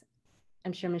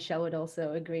I'm sure Michelle would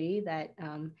also agree that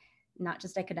not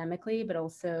just academically, but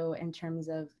also in terms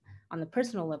of on the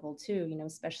personal level too,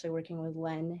 especially working with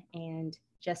Len and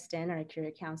Justin, our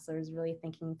career counselors, really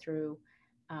thinking through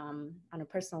on a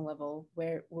personal level,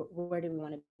 where do we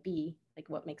want to be? Like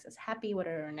what makes us happy? What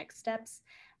are our next steps?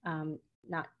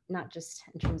 Not just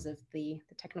in terms of the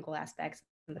technical aspects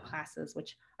of the classes,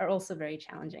 which are also very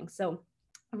challenging. So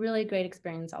a really great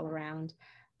experience all around.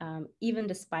 Even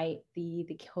despite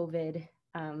the COVID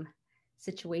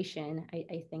situation,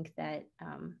 I think that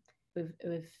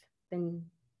we've been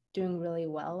doing really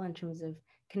well in terms of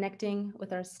connecting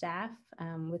with our staff,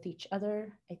 with each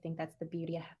other. I think that's the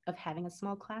beauty of having a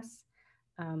small class.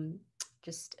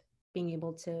 Just being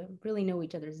able to really know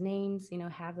each other's names,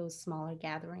 have those smaller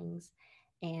gatherings,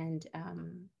 and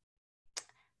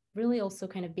really also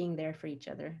kind of being there for each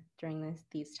other during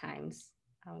these times,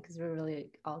 because we're really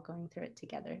all going through it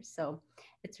together. So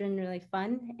it's been really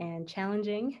fun and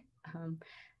challenging.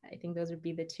 I think those would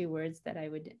be the 2 words that I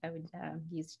would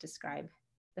use to describe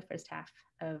the first half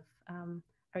of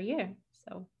our year.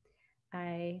 So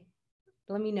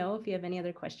let me know if you have any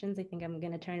other questions. I think I'm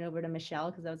going to turn it over to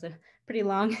Michelle because that was a pretty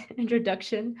long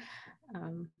introduction.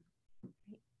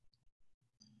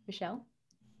 Michelle?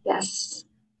 Yes.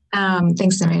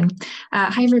 Thanks, Namoon.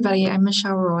 Hi, everybody. I'm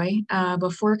Michelle Roy.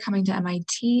 Before coming to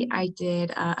MIT, I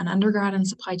did an undergrad in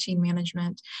supply chain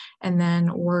management and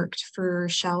then worked for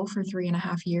Shell for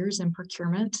 3.5 years in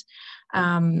procurement.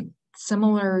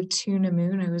 Similar to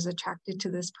Namoon, I was attracted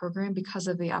to this program because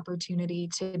of the opportunity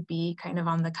to be kind of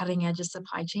on the cutting edge of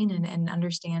supply chain and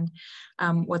understand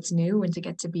what's new and to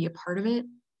get to be a part of it.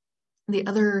 The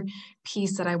other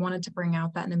piece that I wanted to bring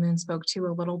out that Namoon spoke to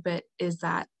a little bit is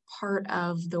that part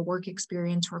of the work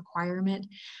experience requirement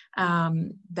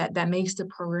that makes the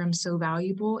program so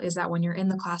valuable is that when you're in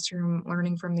the classroom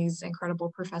learning from these incredible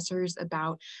professors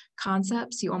about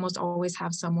concepts, you almost always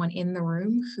have someone in the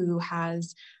room who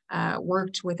has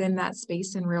worked within that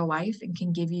space in real life and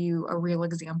can give you a real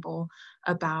example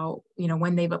about,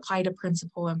 when they've applied a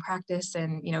principle in practice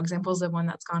and, examples of when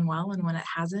that's gone well and when it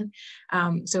hasn't.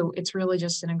 So it's really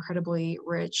just an incredibly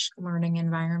rich learning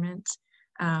environment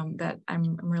that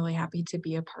I'm really happy to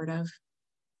be a part of.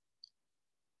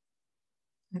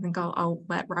 I think I'll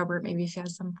let Robert, maybe if he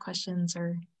has some questions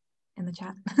or in the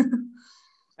chat.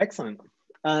 Excellent.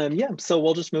 Yeah, so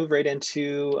we'll just move right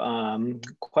into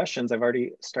questions. I've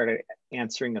already started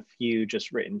answering a few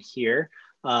just written here.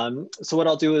 So what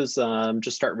I'll do is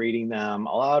just start reading them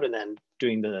all out and then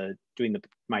doing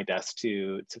my best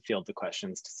to field the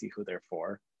questions to see who they're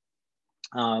for.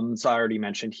 So I already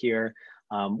mentioned here,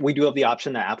 we do have the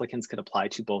option that applicants could apply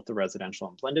to both the residential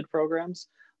and blended programs.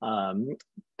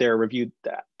 They're reviewed,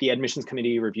 the admissions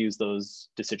committee reviews those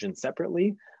decisions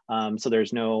separately. So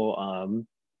there's no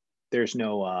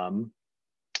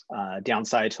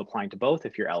downside to applying to both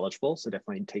if you're eligible. So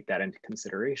definitely take that into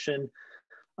consideration.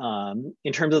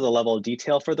 In terms of the level of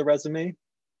detail for the resume,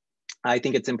 I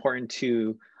think it's important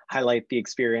to highlight the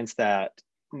experience that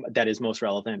is most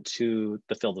relevant to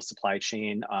the field of supply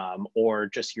chain or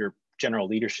just your general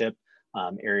leadership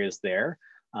areas there.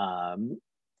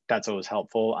 That's always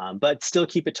helpful, but still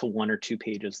keep it to 1 or 2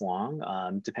 pages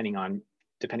long, depending on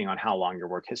how long your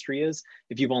work history is.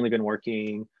 If you've only been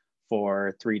working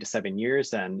for 3 to 7 years,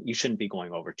 then you shouldn't be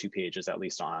going over 2 pages, at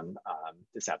least on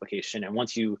this application. And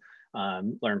once you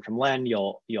learn from Len,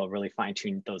 you'll really fine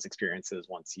tune those experiences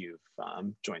once you've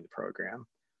joined the program.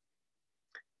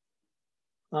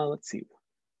 Let's see.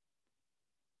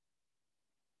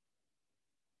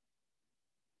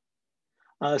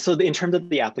 So in terms of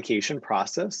the application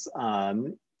process,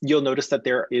 you'll notice that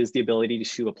there is the ability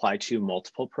to apply to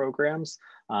multiple programs.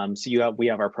 So we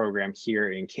have our program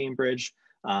here in Cambridge.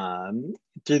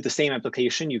 Through the same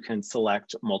application, you can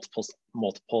select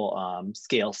multiple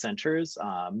scale centers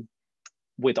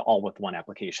with one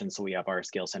application. So we have our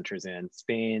scale centers in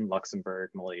Spain, Luxembourg,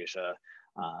 Malaysia,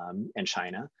 and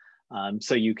China.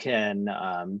 So you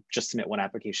can just submit one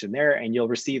application there and you'll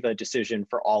receive a decision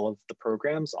for all of the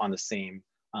programs on the same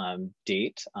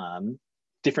date,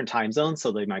 different time zones.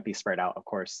 So they might be spread out, of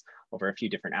course, over a few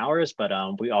different hours, but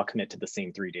we all commit to the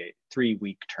same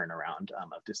 3-week turnaround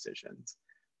of decisions.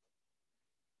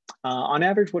 On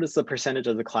average, what is the percentage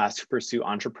of the class who pursue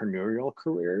entrepreneurial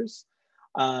careers?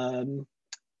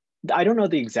 I don't know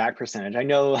the exact percentage. I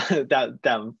know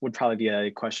that would probably be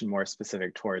a question more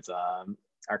specific towards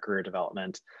our career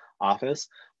development office.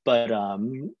 But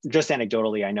just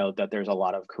anecdotally, I know that there's a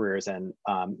lot of careers, and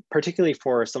particularly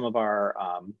for some of our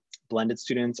blended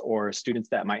students or students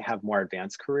that might have more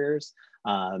advanced careers,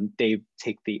 they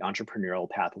take the entrepreneurial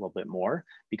path a little bit more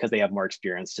because they have more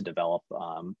experience to develop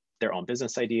their own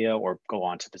business idea or go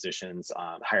on to positions,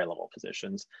 higher level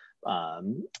positions.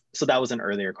 So that was an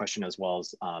earlier question as well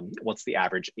as what's the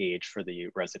average age for the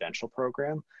residential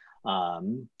program?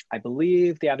 I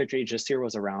believe the average age this year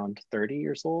was around 30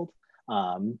 years old.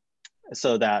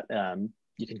 So that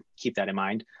you can keep that in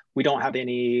mind. We don't have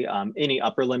any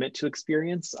upper limit to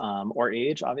experience or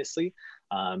age, obviously.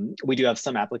 We do have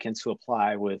some applicants who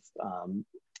apply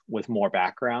with more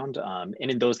background. And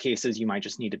in those cases, you might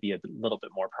just need to be a little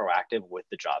bit more proactive with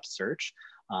the job search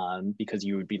because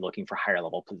you would be looking for higher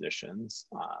level positions.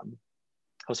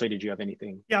 Jose, did you have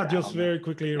anything? Yeah, just very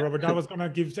quickly, Robert. I was going to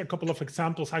give a couple of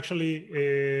examples.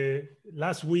 Actually,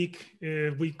 last week,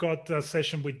 we got a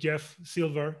session with Jeff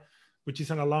Silver, which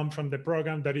is an alum from the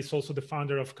program that is also the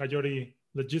founder of Coyote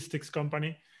Logistics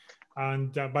Company.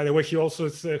 And by the way, he also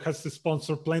has to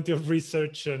sponsor plenty of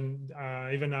research and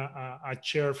even a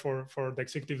chair for the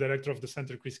executive director of the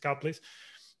center, Chris Kaplis.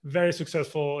 Very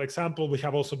successful example. We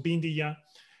have also Bindiya,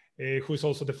 who is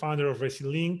also the founder of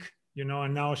ResiLink,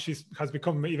 and now she has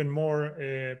become even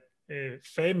more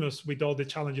famous with all the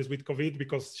challenges with COVID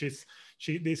because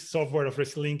this software of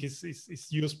ResiLink is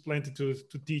used plenty to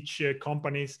teach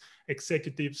companies,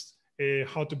 executives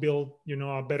how to build,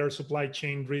 a better supply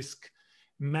chain risk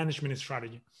management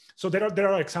strategy. So there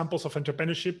are examples of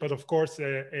entrepreneurship, but of course,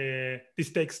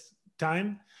 this takes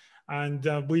time.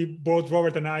 And we both,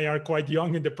 Robert and I, are quite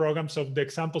young in the program. So the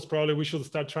examples probably we should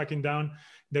start tracking down.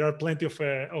 There are plenty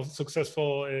of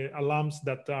successful alums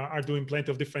that are doing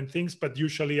plenty of different things, but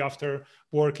usually after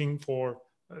working for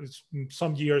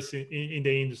some years in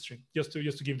the industry, just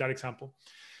to give that example.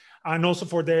 And also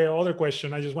for the other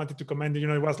question, I just wanted to comment,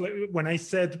 it was like, when I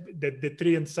said that the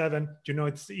 3 and 7,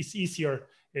 it's easier.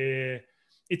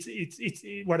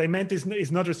 It's what I meant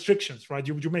is not restrictions, right?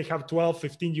 You may have 12,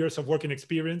 15 years of working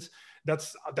experience.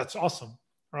 That's awesome,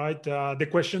 right? The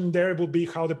question there will be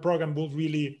how the program will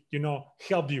really,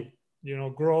 help you,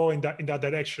 grow in that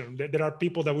direction. There are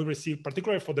people that we receive,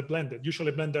 particularly for the blended,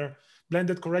 usually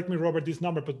blended, correct me, Robert, this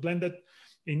number, but blended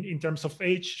in terms of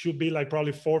age should be like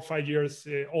probably 4 or 5 years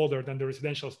older than the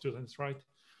residential students, right?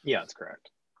 Yeah, that's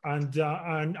correct. And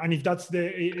if that's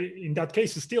in that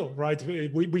case still, right,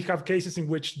 we have cases in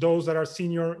which those that are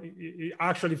senior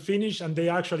actually finish and they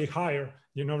actually hire,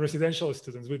 residential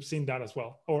students. We've seen that as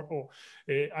well,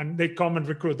 and they come and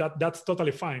recruit. That's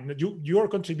totally fine. Your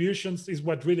contributions is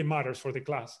what really matters for the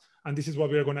class, and this is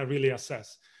what we're going to really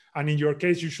assess. And in your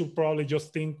case, you should probably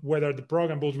just think whether the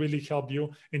program will really help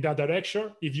you in that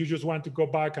direction. If you just want to go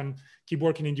back and keep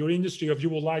working in your industry, or if you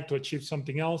would like to achieve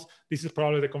something else, this is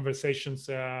probably the conversations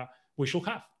we should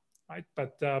have, right?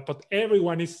 But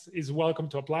everyone is welcome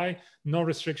to apply. No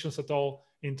restrictions at all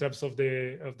in terms of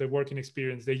the working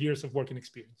experience, the years of working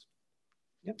experience.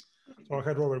 Yep. Go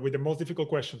ahead, Robert, with the most difficult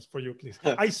questions for you, please.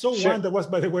 I saw Sure. one that was,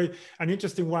 by the way, an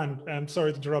interesting one. I'm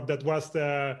sorry to interrupt. That was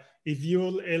if you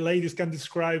ladies can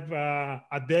describe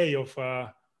a day of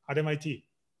at MIT,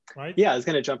 right? Yeah, I was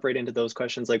going to jump right into those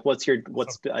questions. Like, what's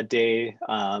a day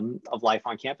of life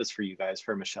on campus for you guys,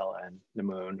 for Michelle and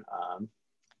Namoon?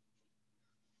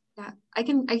 Yeah, I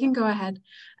can go ahead.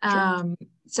 Sure.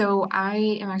 So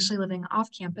I am actually living off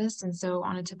campus. And so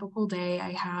on a typical day,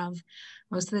 I have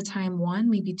most of the time one,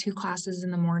 maybe two classes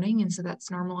in the morning. And so that's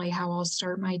normally how I'll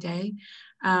start my day.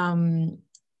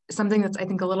 Something that's, I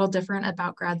think, a little different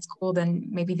about grad school than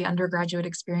maybe the undergraduate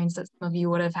experience that some of you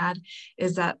would have had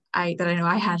is that I know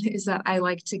I had, is that I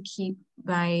like to keep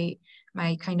my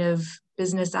kind of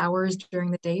business hours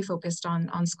during the day focused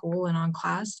on school and on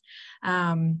class.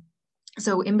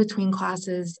 So in between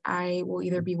classes, I will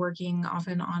either be working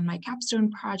often on my capstone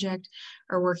project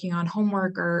or working on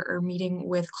homework or meeting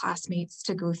with classmates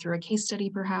to go through a case study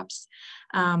perhaps.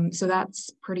 So that's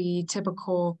pretty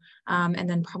typical. And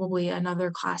then probably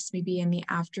another class maybe in the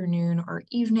afternoon or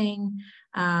evening.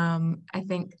 I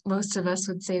think most of us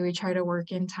would say we try to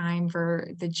work in time for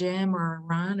the gym or a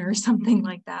run or something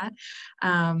like that.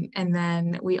 And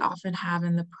then we often have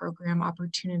in the program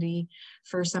opportunity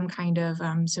for some kind of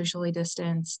socially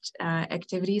distanced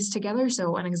activities together.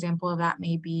 So an example of that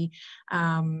may be,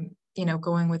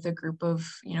 going with a group of,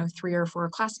 3 or 4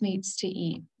 classmates to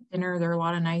eat dinner. There are a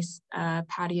lot of nice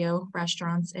patio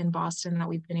restaurants in Boston that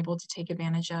we've been able to take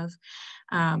advantage of.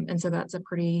 And so that's a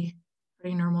pretty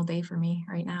normal day for me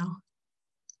right now.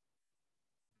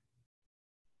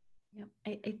 Yeah,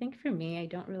 I think for me, I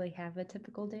don't really have a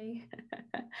typical day.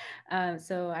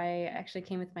 So I actually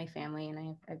came with my family and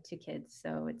I have 2 kids.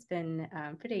 So it's been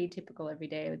pretty atypical every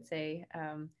day, I would say.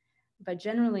 But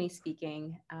generally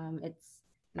speaking, it's,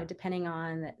 depending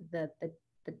on the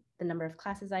number of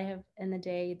classes I have in the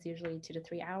day, it's usually 2 to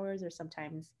 3 hours or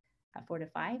sometimes 4 to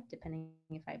 5, depending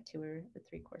if I have 2 or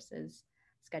 3 courses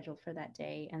scheduled for that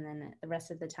day. And then the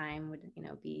rest of the time would,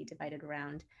 be divided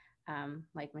around,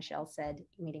 like Michelle said,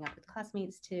 meeting up with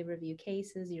classmates to review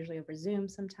cases, usually over Zoom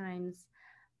sometimes,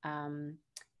 and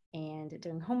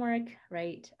doing homework,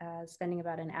 right? Spending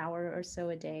about an hour or so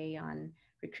a day on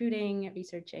recruiting,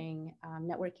 researching,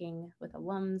 networking with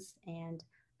alums and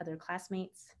other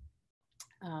classmates.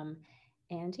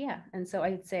 And so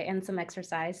I'd say, and some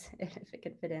exercise if it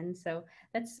could fit in. So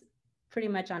that's pretty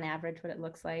much on average what it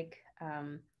looks like.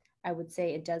 I would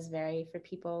say it does vary for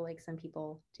people. Like some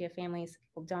people do have families, some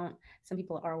people don't. Some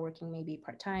people are working maybe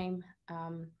part-time.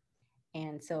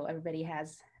 And so everybody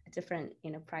has different,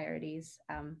 priorities.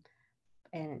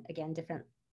 And again, different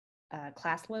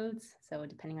class loads. So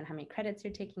depending on how many credits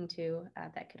you're taking too,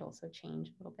 that could also change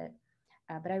a little bit.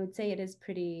 But I would say it is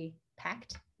pretty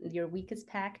packed. Your week is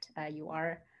packed. You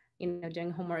are,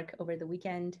 doing homework over the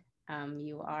weekend.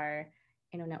 You are,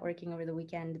 networking over the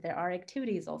weekend. There are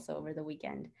activities also over the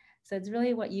weekend. So it's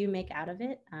really what you make out of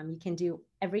it. You can do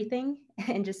everything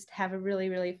and just have a really,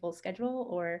 really full schedule,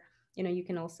 or, you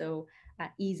can also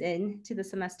ease in to the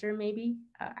semester maybe.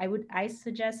 I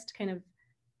suggest kind of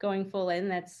going full in.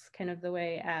 That's kind of the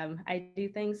way I do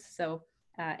things. So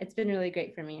it's been really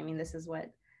great for me. I mean, this is what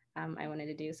I wanted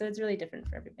to do. So it's really different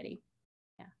for everybody.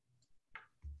 Yeah.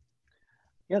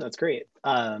 Yeah, that's great.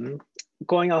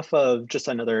 Going off of just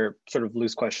another sort of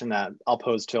loose question that I'll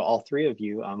pose to all 3 of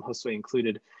you, Josue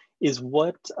included, is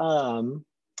what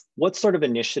sort of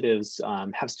initiatives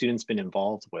have students been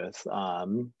involved with?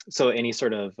 So any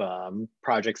sort of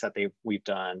projects that we've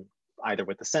done either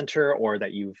with the center or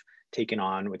that you've taken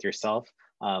on with yourself.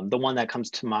 The one that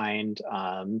comes to mind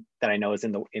that I know is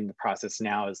in the process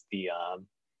now is the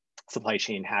supply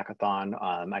chain hackathon.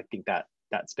 I think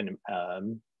that's been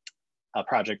a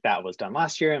project that was done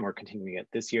last year and we're continuing it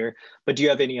this year. But do you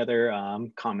have any other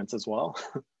comments as well?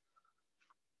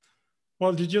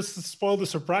 Well, you just spoiled the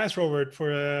surprise, Robert, for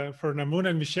Namoon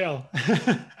and Michelle.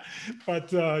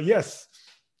 But yes,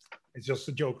 it's just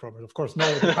a joke, Robert. Of course,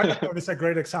 no. The hackathon is a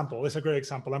great example. It's a great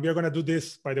example, and we are going to do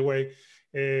this, by the way,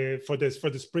 for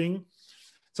the spring.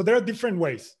 So there are different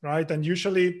ways, right? And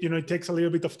usually, it takes a little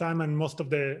bit of time, and most of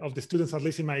the students, at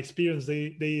least in my experience,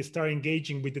 they start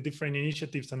engaging with the different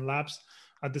initiatives and labs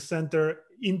at the center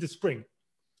in the spring,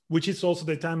 which is also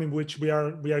the time in which we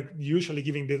are usually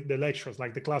giving the lectures,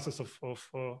 like the classes of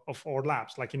our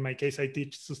labs. Like in my case, I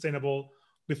teach sustainable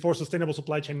Before sustainable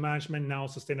supply chain management, now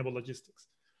sustainable logistics.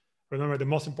 Remember,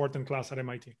 the most important class at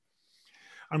MIT.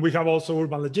 And we have also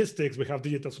urban logistics, we have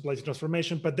digital supply chain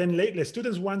transformation, but then lately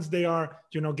students, once they are,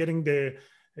 getting the,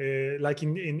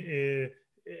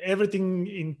 everything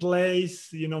in place,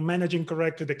 managing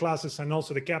correctly the classes and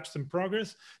also the capstone progress,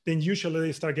 then usually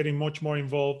they start getting much more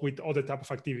involved with other type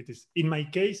of activities. In my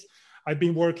case, I've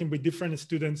been working with different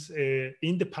students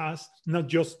in the past, not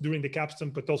just during the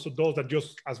capstone, but also those that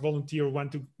just as volunteer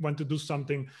want to do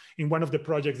something in one of the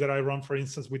projects that I run, for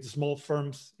instance, with small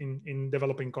firms in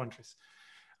developing countries.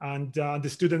 And the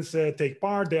students take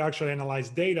part, they actually analyze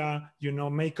data,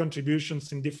 make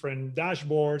contributions in different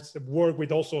dashboards, work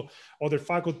with also other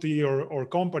faculty or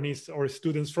companies or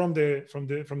students from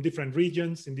different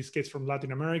regions, in this case from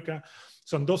Latin America.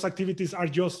 So those activities are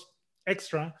just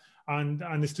extra,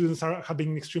 and the students have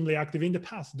been extremely active in the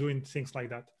past doing things like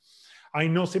that. I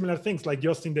know similar things, like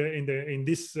just in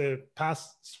this past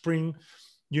spring,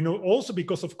 also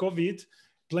because of COVID,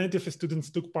 plenty of students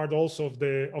took part also of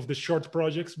the short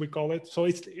projects, we call it. So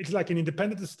it's like an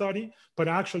independent study, but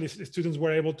actually students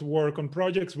were able to work on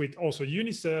projects with also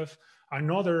UNICEF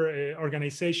and other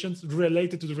organizations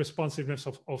related to the responsiveness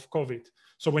of COVID.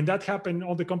 So when that happened,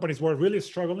 all the companies were really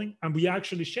struggling, and we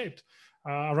actually shaped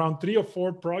around 3 or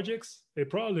 4 projects,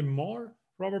 probably more.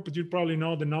 Robert, but you probably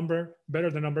know the number,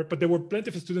 better the number, but there were plenty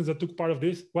of students that took part of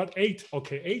this. What, 8?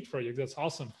 Okay, 8 projects, that's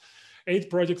awesome. 8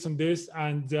 projects on this,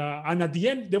 and at the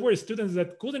end, there were students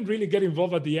that couldn't really get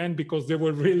involved at the end because they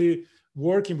were really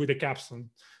working with the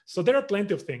capstone. So there are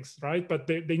plenty of things, right? But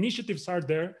the initiatives are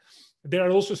there. There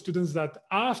are also students that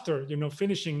after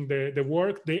finishing the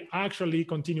work, they actually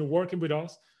continue working with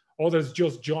us. Others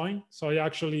just join. So I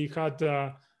actually had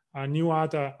a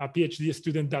PhD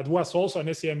student that was also an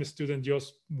SCM student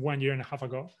just 1.5 years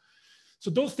ago. So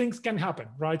those things can happen,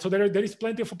 right? So there is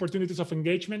plenty of opportunities of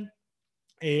engagement.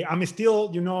 I'm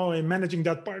still, managing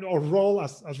that part or role,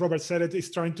 as Robert said, it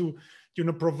is trying to,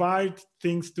 provide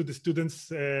things to the students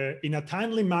in a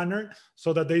timely manner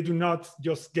so that they do not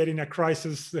just get in a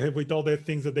crisis with all the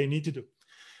things that they need to do.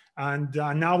 And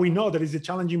now we know that is a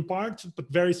challenging part, but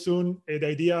very soon the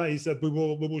idea is that we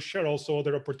will share also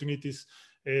other opportunities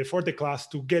for the class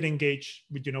to get engaged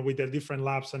with, with the different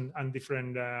labs and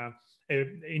different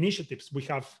initiatives we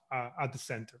have at the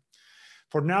center.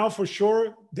 For now, for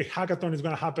sure, the hackathon is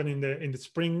going to happen in the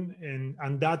spring,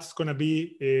 and that's going to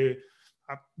be a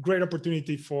great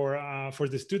opportunity for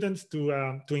the students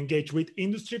to engage with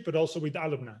industry, but also with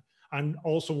alumni, and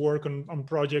also work on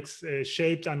projects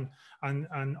shaped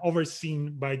and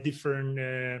overseen by different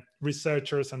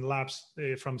researchers and labs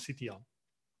from CTL.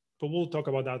 But we'll talk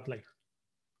about that later.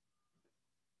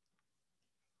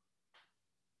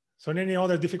 So any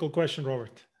other difficult question,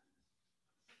 Robert?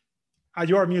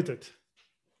 You are muted.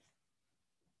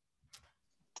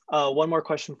 One more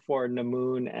question for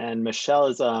Namoon and Michelle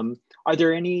is, are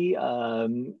there any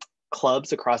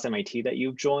clubs across MIT that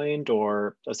you've joined,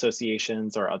 or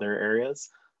associations or other areas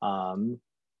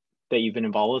that you've been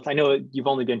involved with? I know you've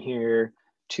only been here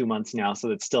 2 months now,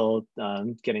 so it's still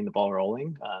getting the ball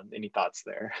rolling. Any thoughts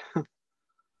there?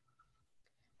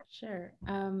 Sure.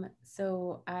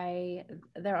 So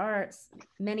there are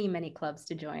many clubs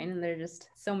to join, and there are just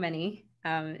so many.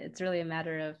 It's really a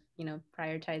matter of,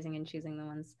 prioritizing and choosing the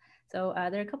ones. So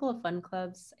there are a couple of fun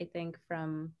clubs, I think,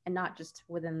 and not just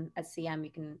within SCM, you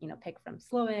can, pick from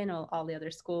Sloan or all the other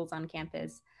schools on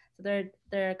campus. So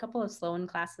there are a couple of Sloan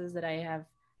classes that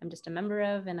I'm just a member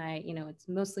of, and it's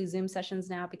mostly Zoom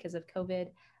sessions now because of COVID.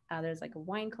 There's like a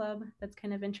wine club that's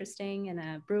kind of interesting, and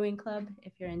a brewing club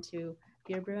if you're into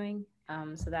beer brewing.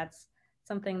 So that's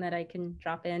something that I can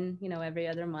drop in, every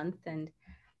other month and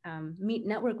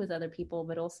network with other people,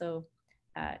 but also,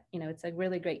 it's a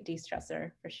really great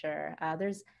de-stressor for sure.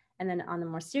 And then on the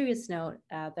more serious note,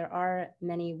 there are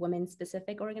many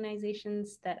women-specific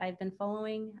organizations that I've been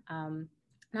following,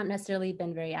 not necessarily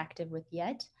been very active with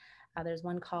yet. There's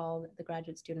one called the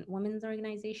Graduate Student Women's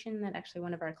Organization that actually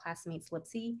one of our classmates,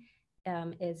 Lipsy,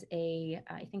 is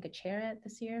I think a chair at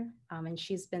this year. And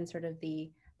she's been sort of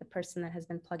the person that has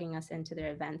been plugging us into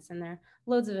their events. And there are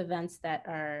loads of events that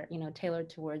are, tailored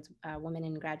towards women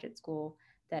in graduate school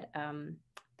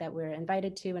that we're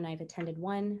invited to, and I've attended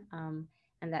one.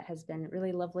 And that has been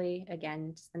really lovely.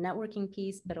 Again, just the networking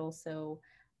piece, but also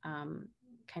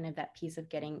kind of that piece of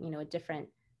getting, a different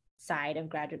side of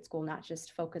graduate school, not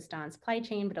just focused on supply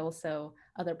chain, but also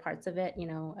other parts of it,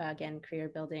 again, career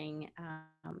building,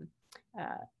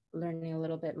 learning a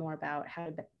little bit more about how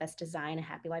to best design a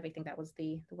happy life. I think that was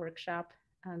the workshop,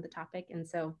 the topic. And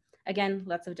so again,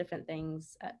 lots of different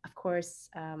things. Of course,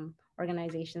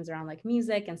 organizations around like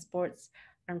music and sports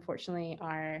unfortunately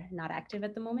are not active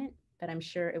at the moment, but I'm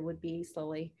sure it would be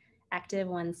slowly active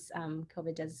once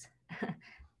COVID does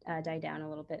die down a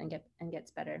little bit and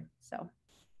gets better. So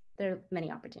there are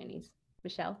many opportunities.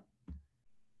 Michelle?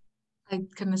 I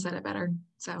couldn't have said it better.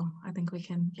 So I think we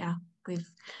can, yeah,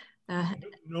 leave.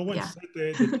 No one Yeah. said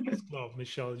the chess club,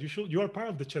 Michelle. You are part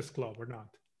of the chess club or not?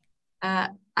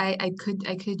 I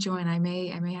could join. I may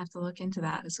have to look into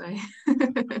that this way.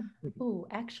 Oh,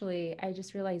 actually, I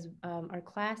just realized our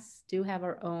class do have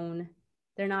our own.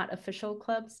 They're not official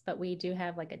clubs, but we do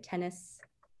have like a tennis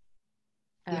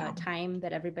time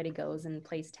that everybody goes and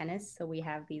plays tennis. So we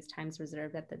have these times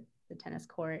reserved at the tennis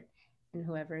court, and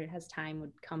whoever has time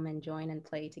would come and join and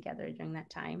play together during that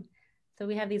time. So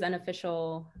we have these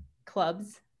unofficial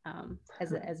clubs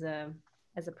as a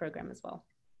program as well.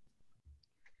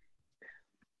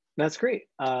 That's great.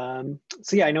 So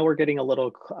yeah, I know we're getting a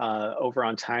little over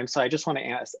on time. So I just want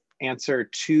to answer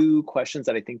two questions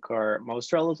that I think are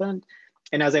most relevant.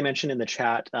 And as I mentioned in the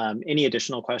chat, any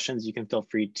additional questions, you can feel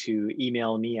free to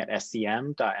email me at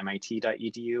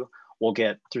scm.mit.edu. We'll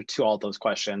get through to all those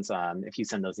questions if you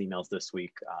send those emails this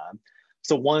week.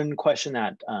 So one question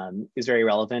that is very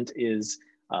relevant is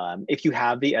if you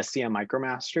have the SCM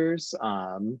MicroMasters,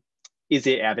 is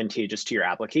it advantageous to your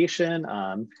application?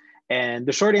 And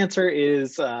the short answer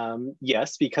is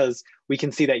yes, because we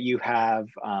can see that you have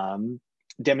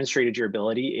demonstrated your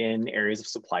ability in areas of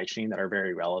supply chain that are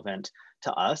very relevant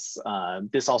to us.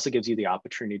 This also gives you the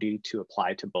opportunity to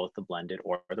apply to both the blended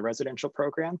or the residential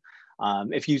program.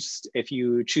 If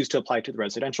you choose to apply to the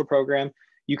residential program,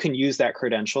 you can use that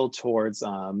credential towards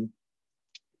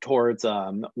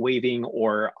waiving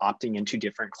or opting into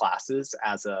different classes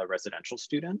as a residential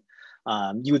student.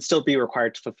 You would still be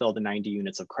required to fulfill the 90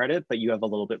 units of credit, but you have a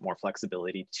little bit more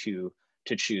flexibility to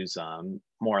choose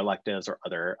more electives or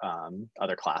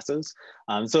other classes.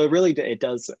 So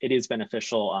it is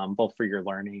beneficial both for your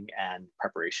learning and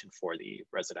preparation for the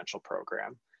residential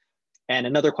program. And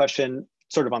another question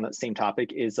sort of on that same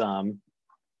topic is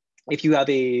if you have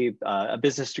a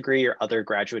business degree or other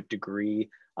graduate degree,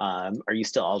 are you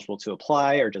still eligible to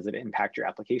apply, or does it impact your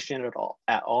application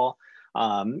at all?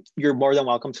 You're more than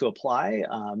welcome to apply.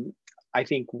 I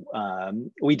think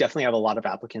we definitely have a lot of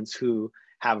applicants who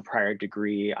have a prior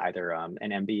degree, either an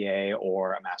MBA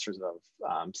or a Master's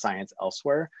of Science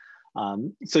elsewhere.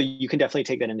 So you can definitely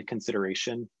take that into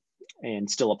consideration and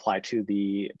still apply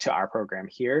to our program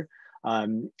here.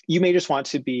 You may just want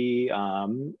to be,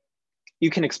 you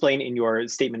can explain in your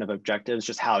statement of objectives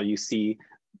just how you see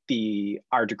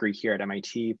our degree here at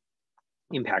MIT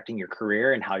impacting your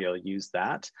career and how you'll use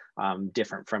that,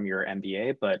 different from your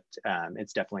MBA, but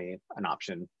it's definitely an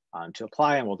option to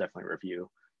apply, and we'll definitely review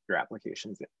your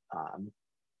applications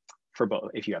for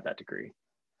both if you have that degree.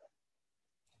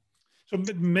 So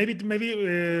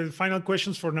maybe final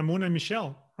questions for Namun and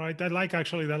Michelle, right? I like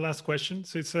actually that last question.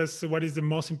 So it says, what is the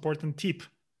most important tip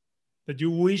that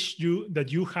you wish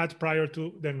that you had prior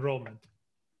to the enrollment?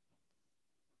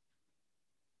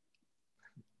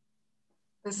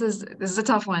 This is a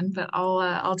tough one, but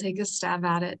I'll take a stab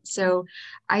at it. So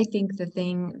I think the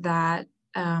thing that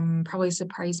probably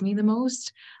surprised me the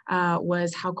most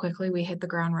was how quickly we hit the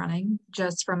ground running,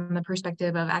 just from the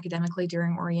perspective of academically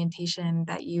during orientation,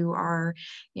 that you are,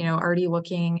 already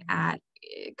looking at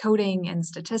coding and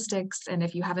statistics. And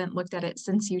if you haven't looked at it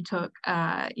since you took,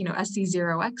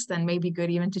 SC0X, then maybe good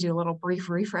even to do a little brief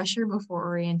refresher before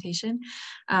orientation.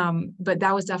 But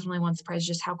that was definitely one surprise,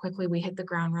 just how quickly we hit the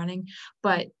ground running.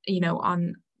 But,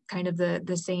 on kind of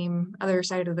the same other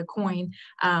side of the coin,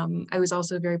 I was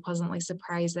also very pleasantly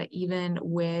surprised that even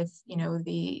with,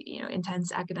 the,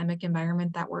 intense academic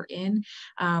environment that we're in,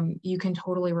 you can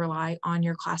totally rely on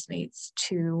your classmates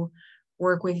to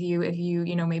work with you. If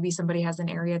maybe somebody has an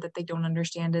area that they don't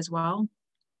understand as well,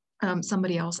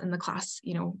 somebody else in the class,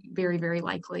 very, very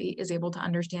likely is able to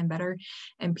understand better.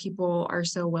 And people are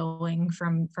so willing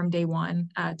from day one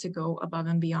to go above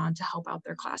and beyond to help out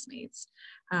their classmates.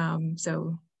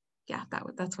 So yeah,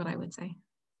 that's what I would say.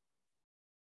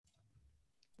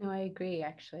 No, I agree,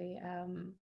 actually.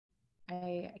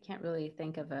 I can't really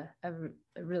think of a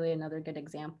really another good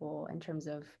example in terms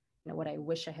of what I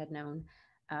wish I had known.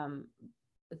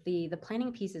 The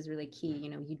planning piece is really key.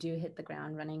 You do hit the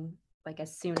ground running like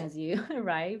as soon as you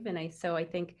arrive, and I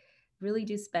think really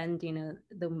do spend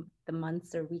the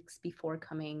months or weeks before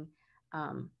coming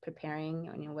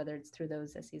preparing. Whether it's through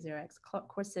those SC0X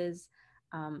courses,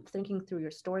 thinking through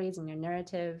your stories and your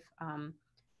narrative.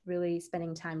 Really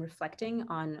spending time reflecting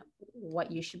on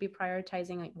what you should be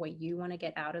prioritizing, like what you want to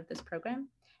get out of this program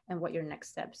and what your next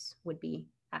steps would be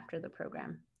after the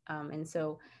program. And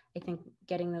so I think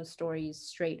getting those stories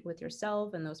straight with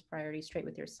yourself and those priorities straight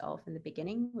with yourself in the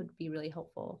beginning would be really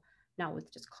helpful, not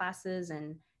with just classes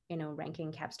and, you know,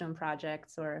 ranking capstone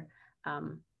projects or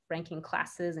ranking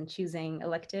classes and choosing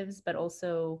electives, but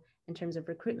also in terms of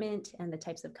recruitment and the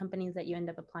types of companies that you end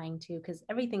up applying to, because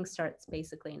everything starts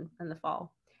basically in the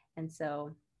fall. And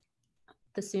so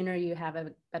the sooner you have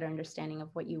a better understanding of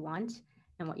what you want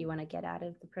and what you want to get out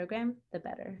of the program, the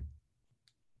better.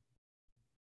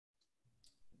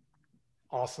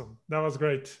 Awesome. That was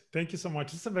great. Thank you so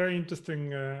much. It's a very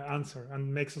interesting answer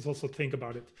and makes us also think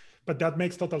about it. But that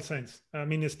makes total sense. I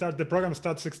mean, the program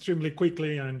starts extremely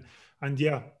quickly, and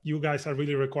yeah, you guys are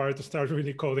really required to start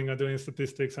really coding and doing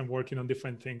statistics and working on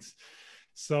different things.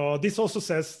 So this also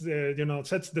says, you know,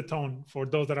 sets the tone for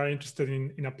those that are interested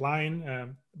in applying.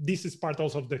 This is part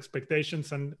also of the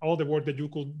expectations and all the work that you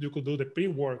could do, the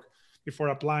pre-work before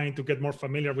applying to get more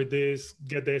familiar with this,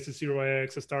 get the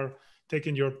SC0X, start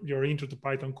taking your intro to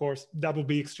Python course. That will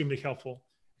be extremely helpful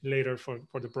later for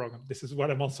the program. This is what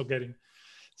I'm also getting.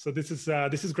 So this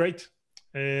is great.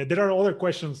 There are other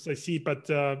questions I see, but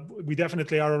we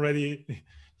definitely are already,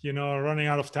 you know, running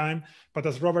out of time. But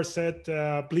as Robert said,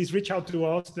 please reach out to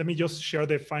us. Let me just share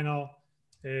the final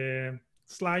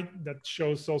slide that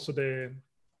shows also the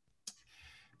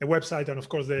website and of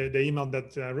course the email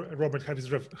that Robert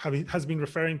has been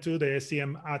referring to, the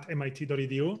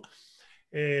scm@mit.edu.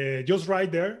 Just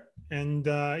right there. And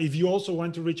if you also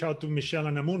want to reach out to Michelle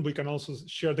and Amun, we can also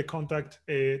share the contact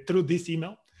through this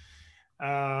email.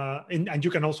 And you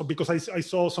can also, because I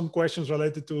saw some questions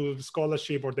related to the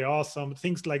scholarship or the awesome,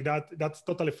 things like that. That's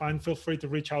totally fine. Feel free to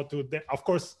reach out to them. Of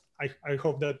course, I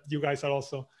hope that you guys are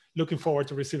also looking forward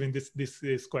to receiving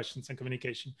these questions and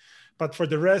communication. But for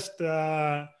the rest,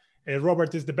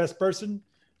 Robert is the best person.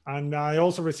 And I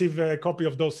also receive a copy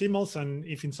of those emails. And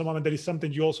if in some moment there is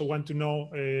something you also want to know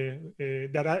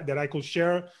that I could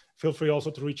share, feel free also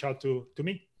to reach out to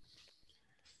me.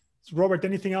 So Robert,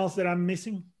 anything else that I'm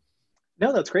missing?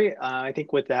 No, that's great. I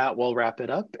think with that, we'll wrap it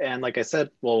up. And like I said,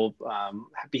 we'll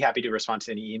be happy to respond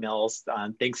to any emails.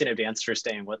 Thanks in advance for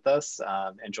staying with us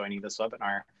and joining this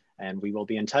webinar. And we will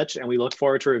be in touch. And we look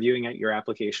forward to reviewing your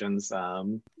applications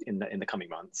in the coming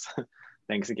months.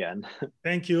 Thanks again.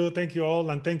 Thank you all.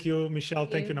 And thank you, Michelle.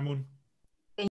 Thank you, Namun.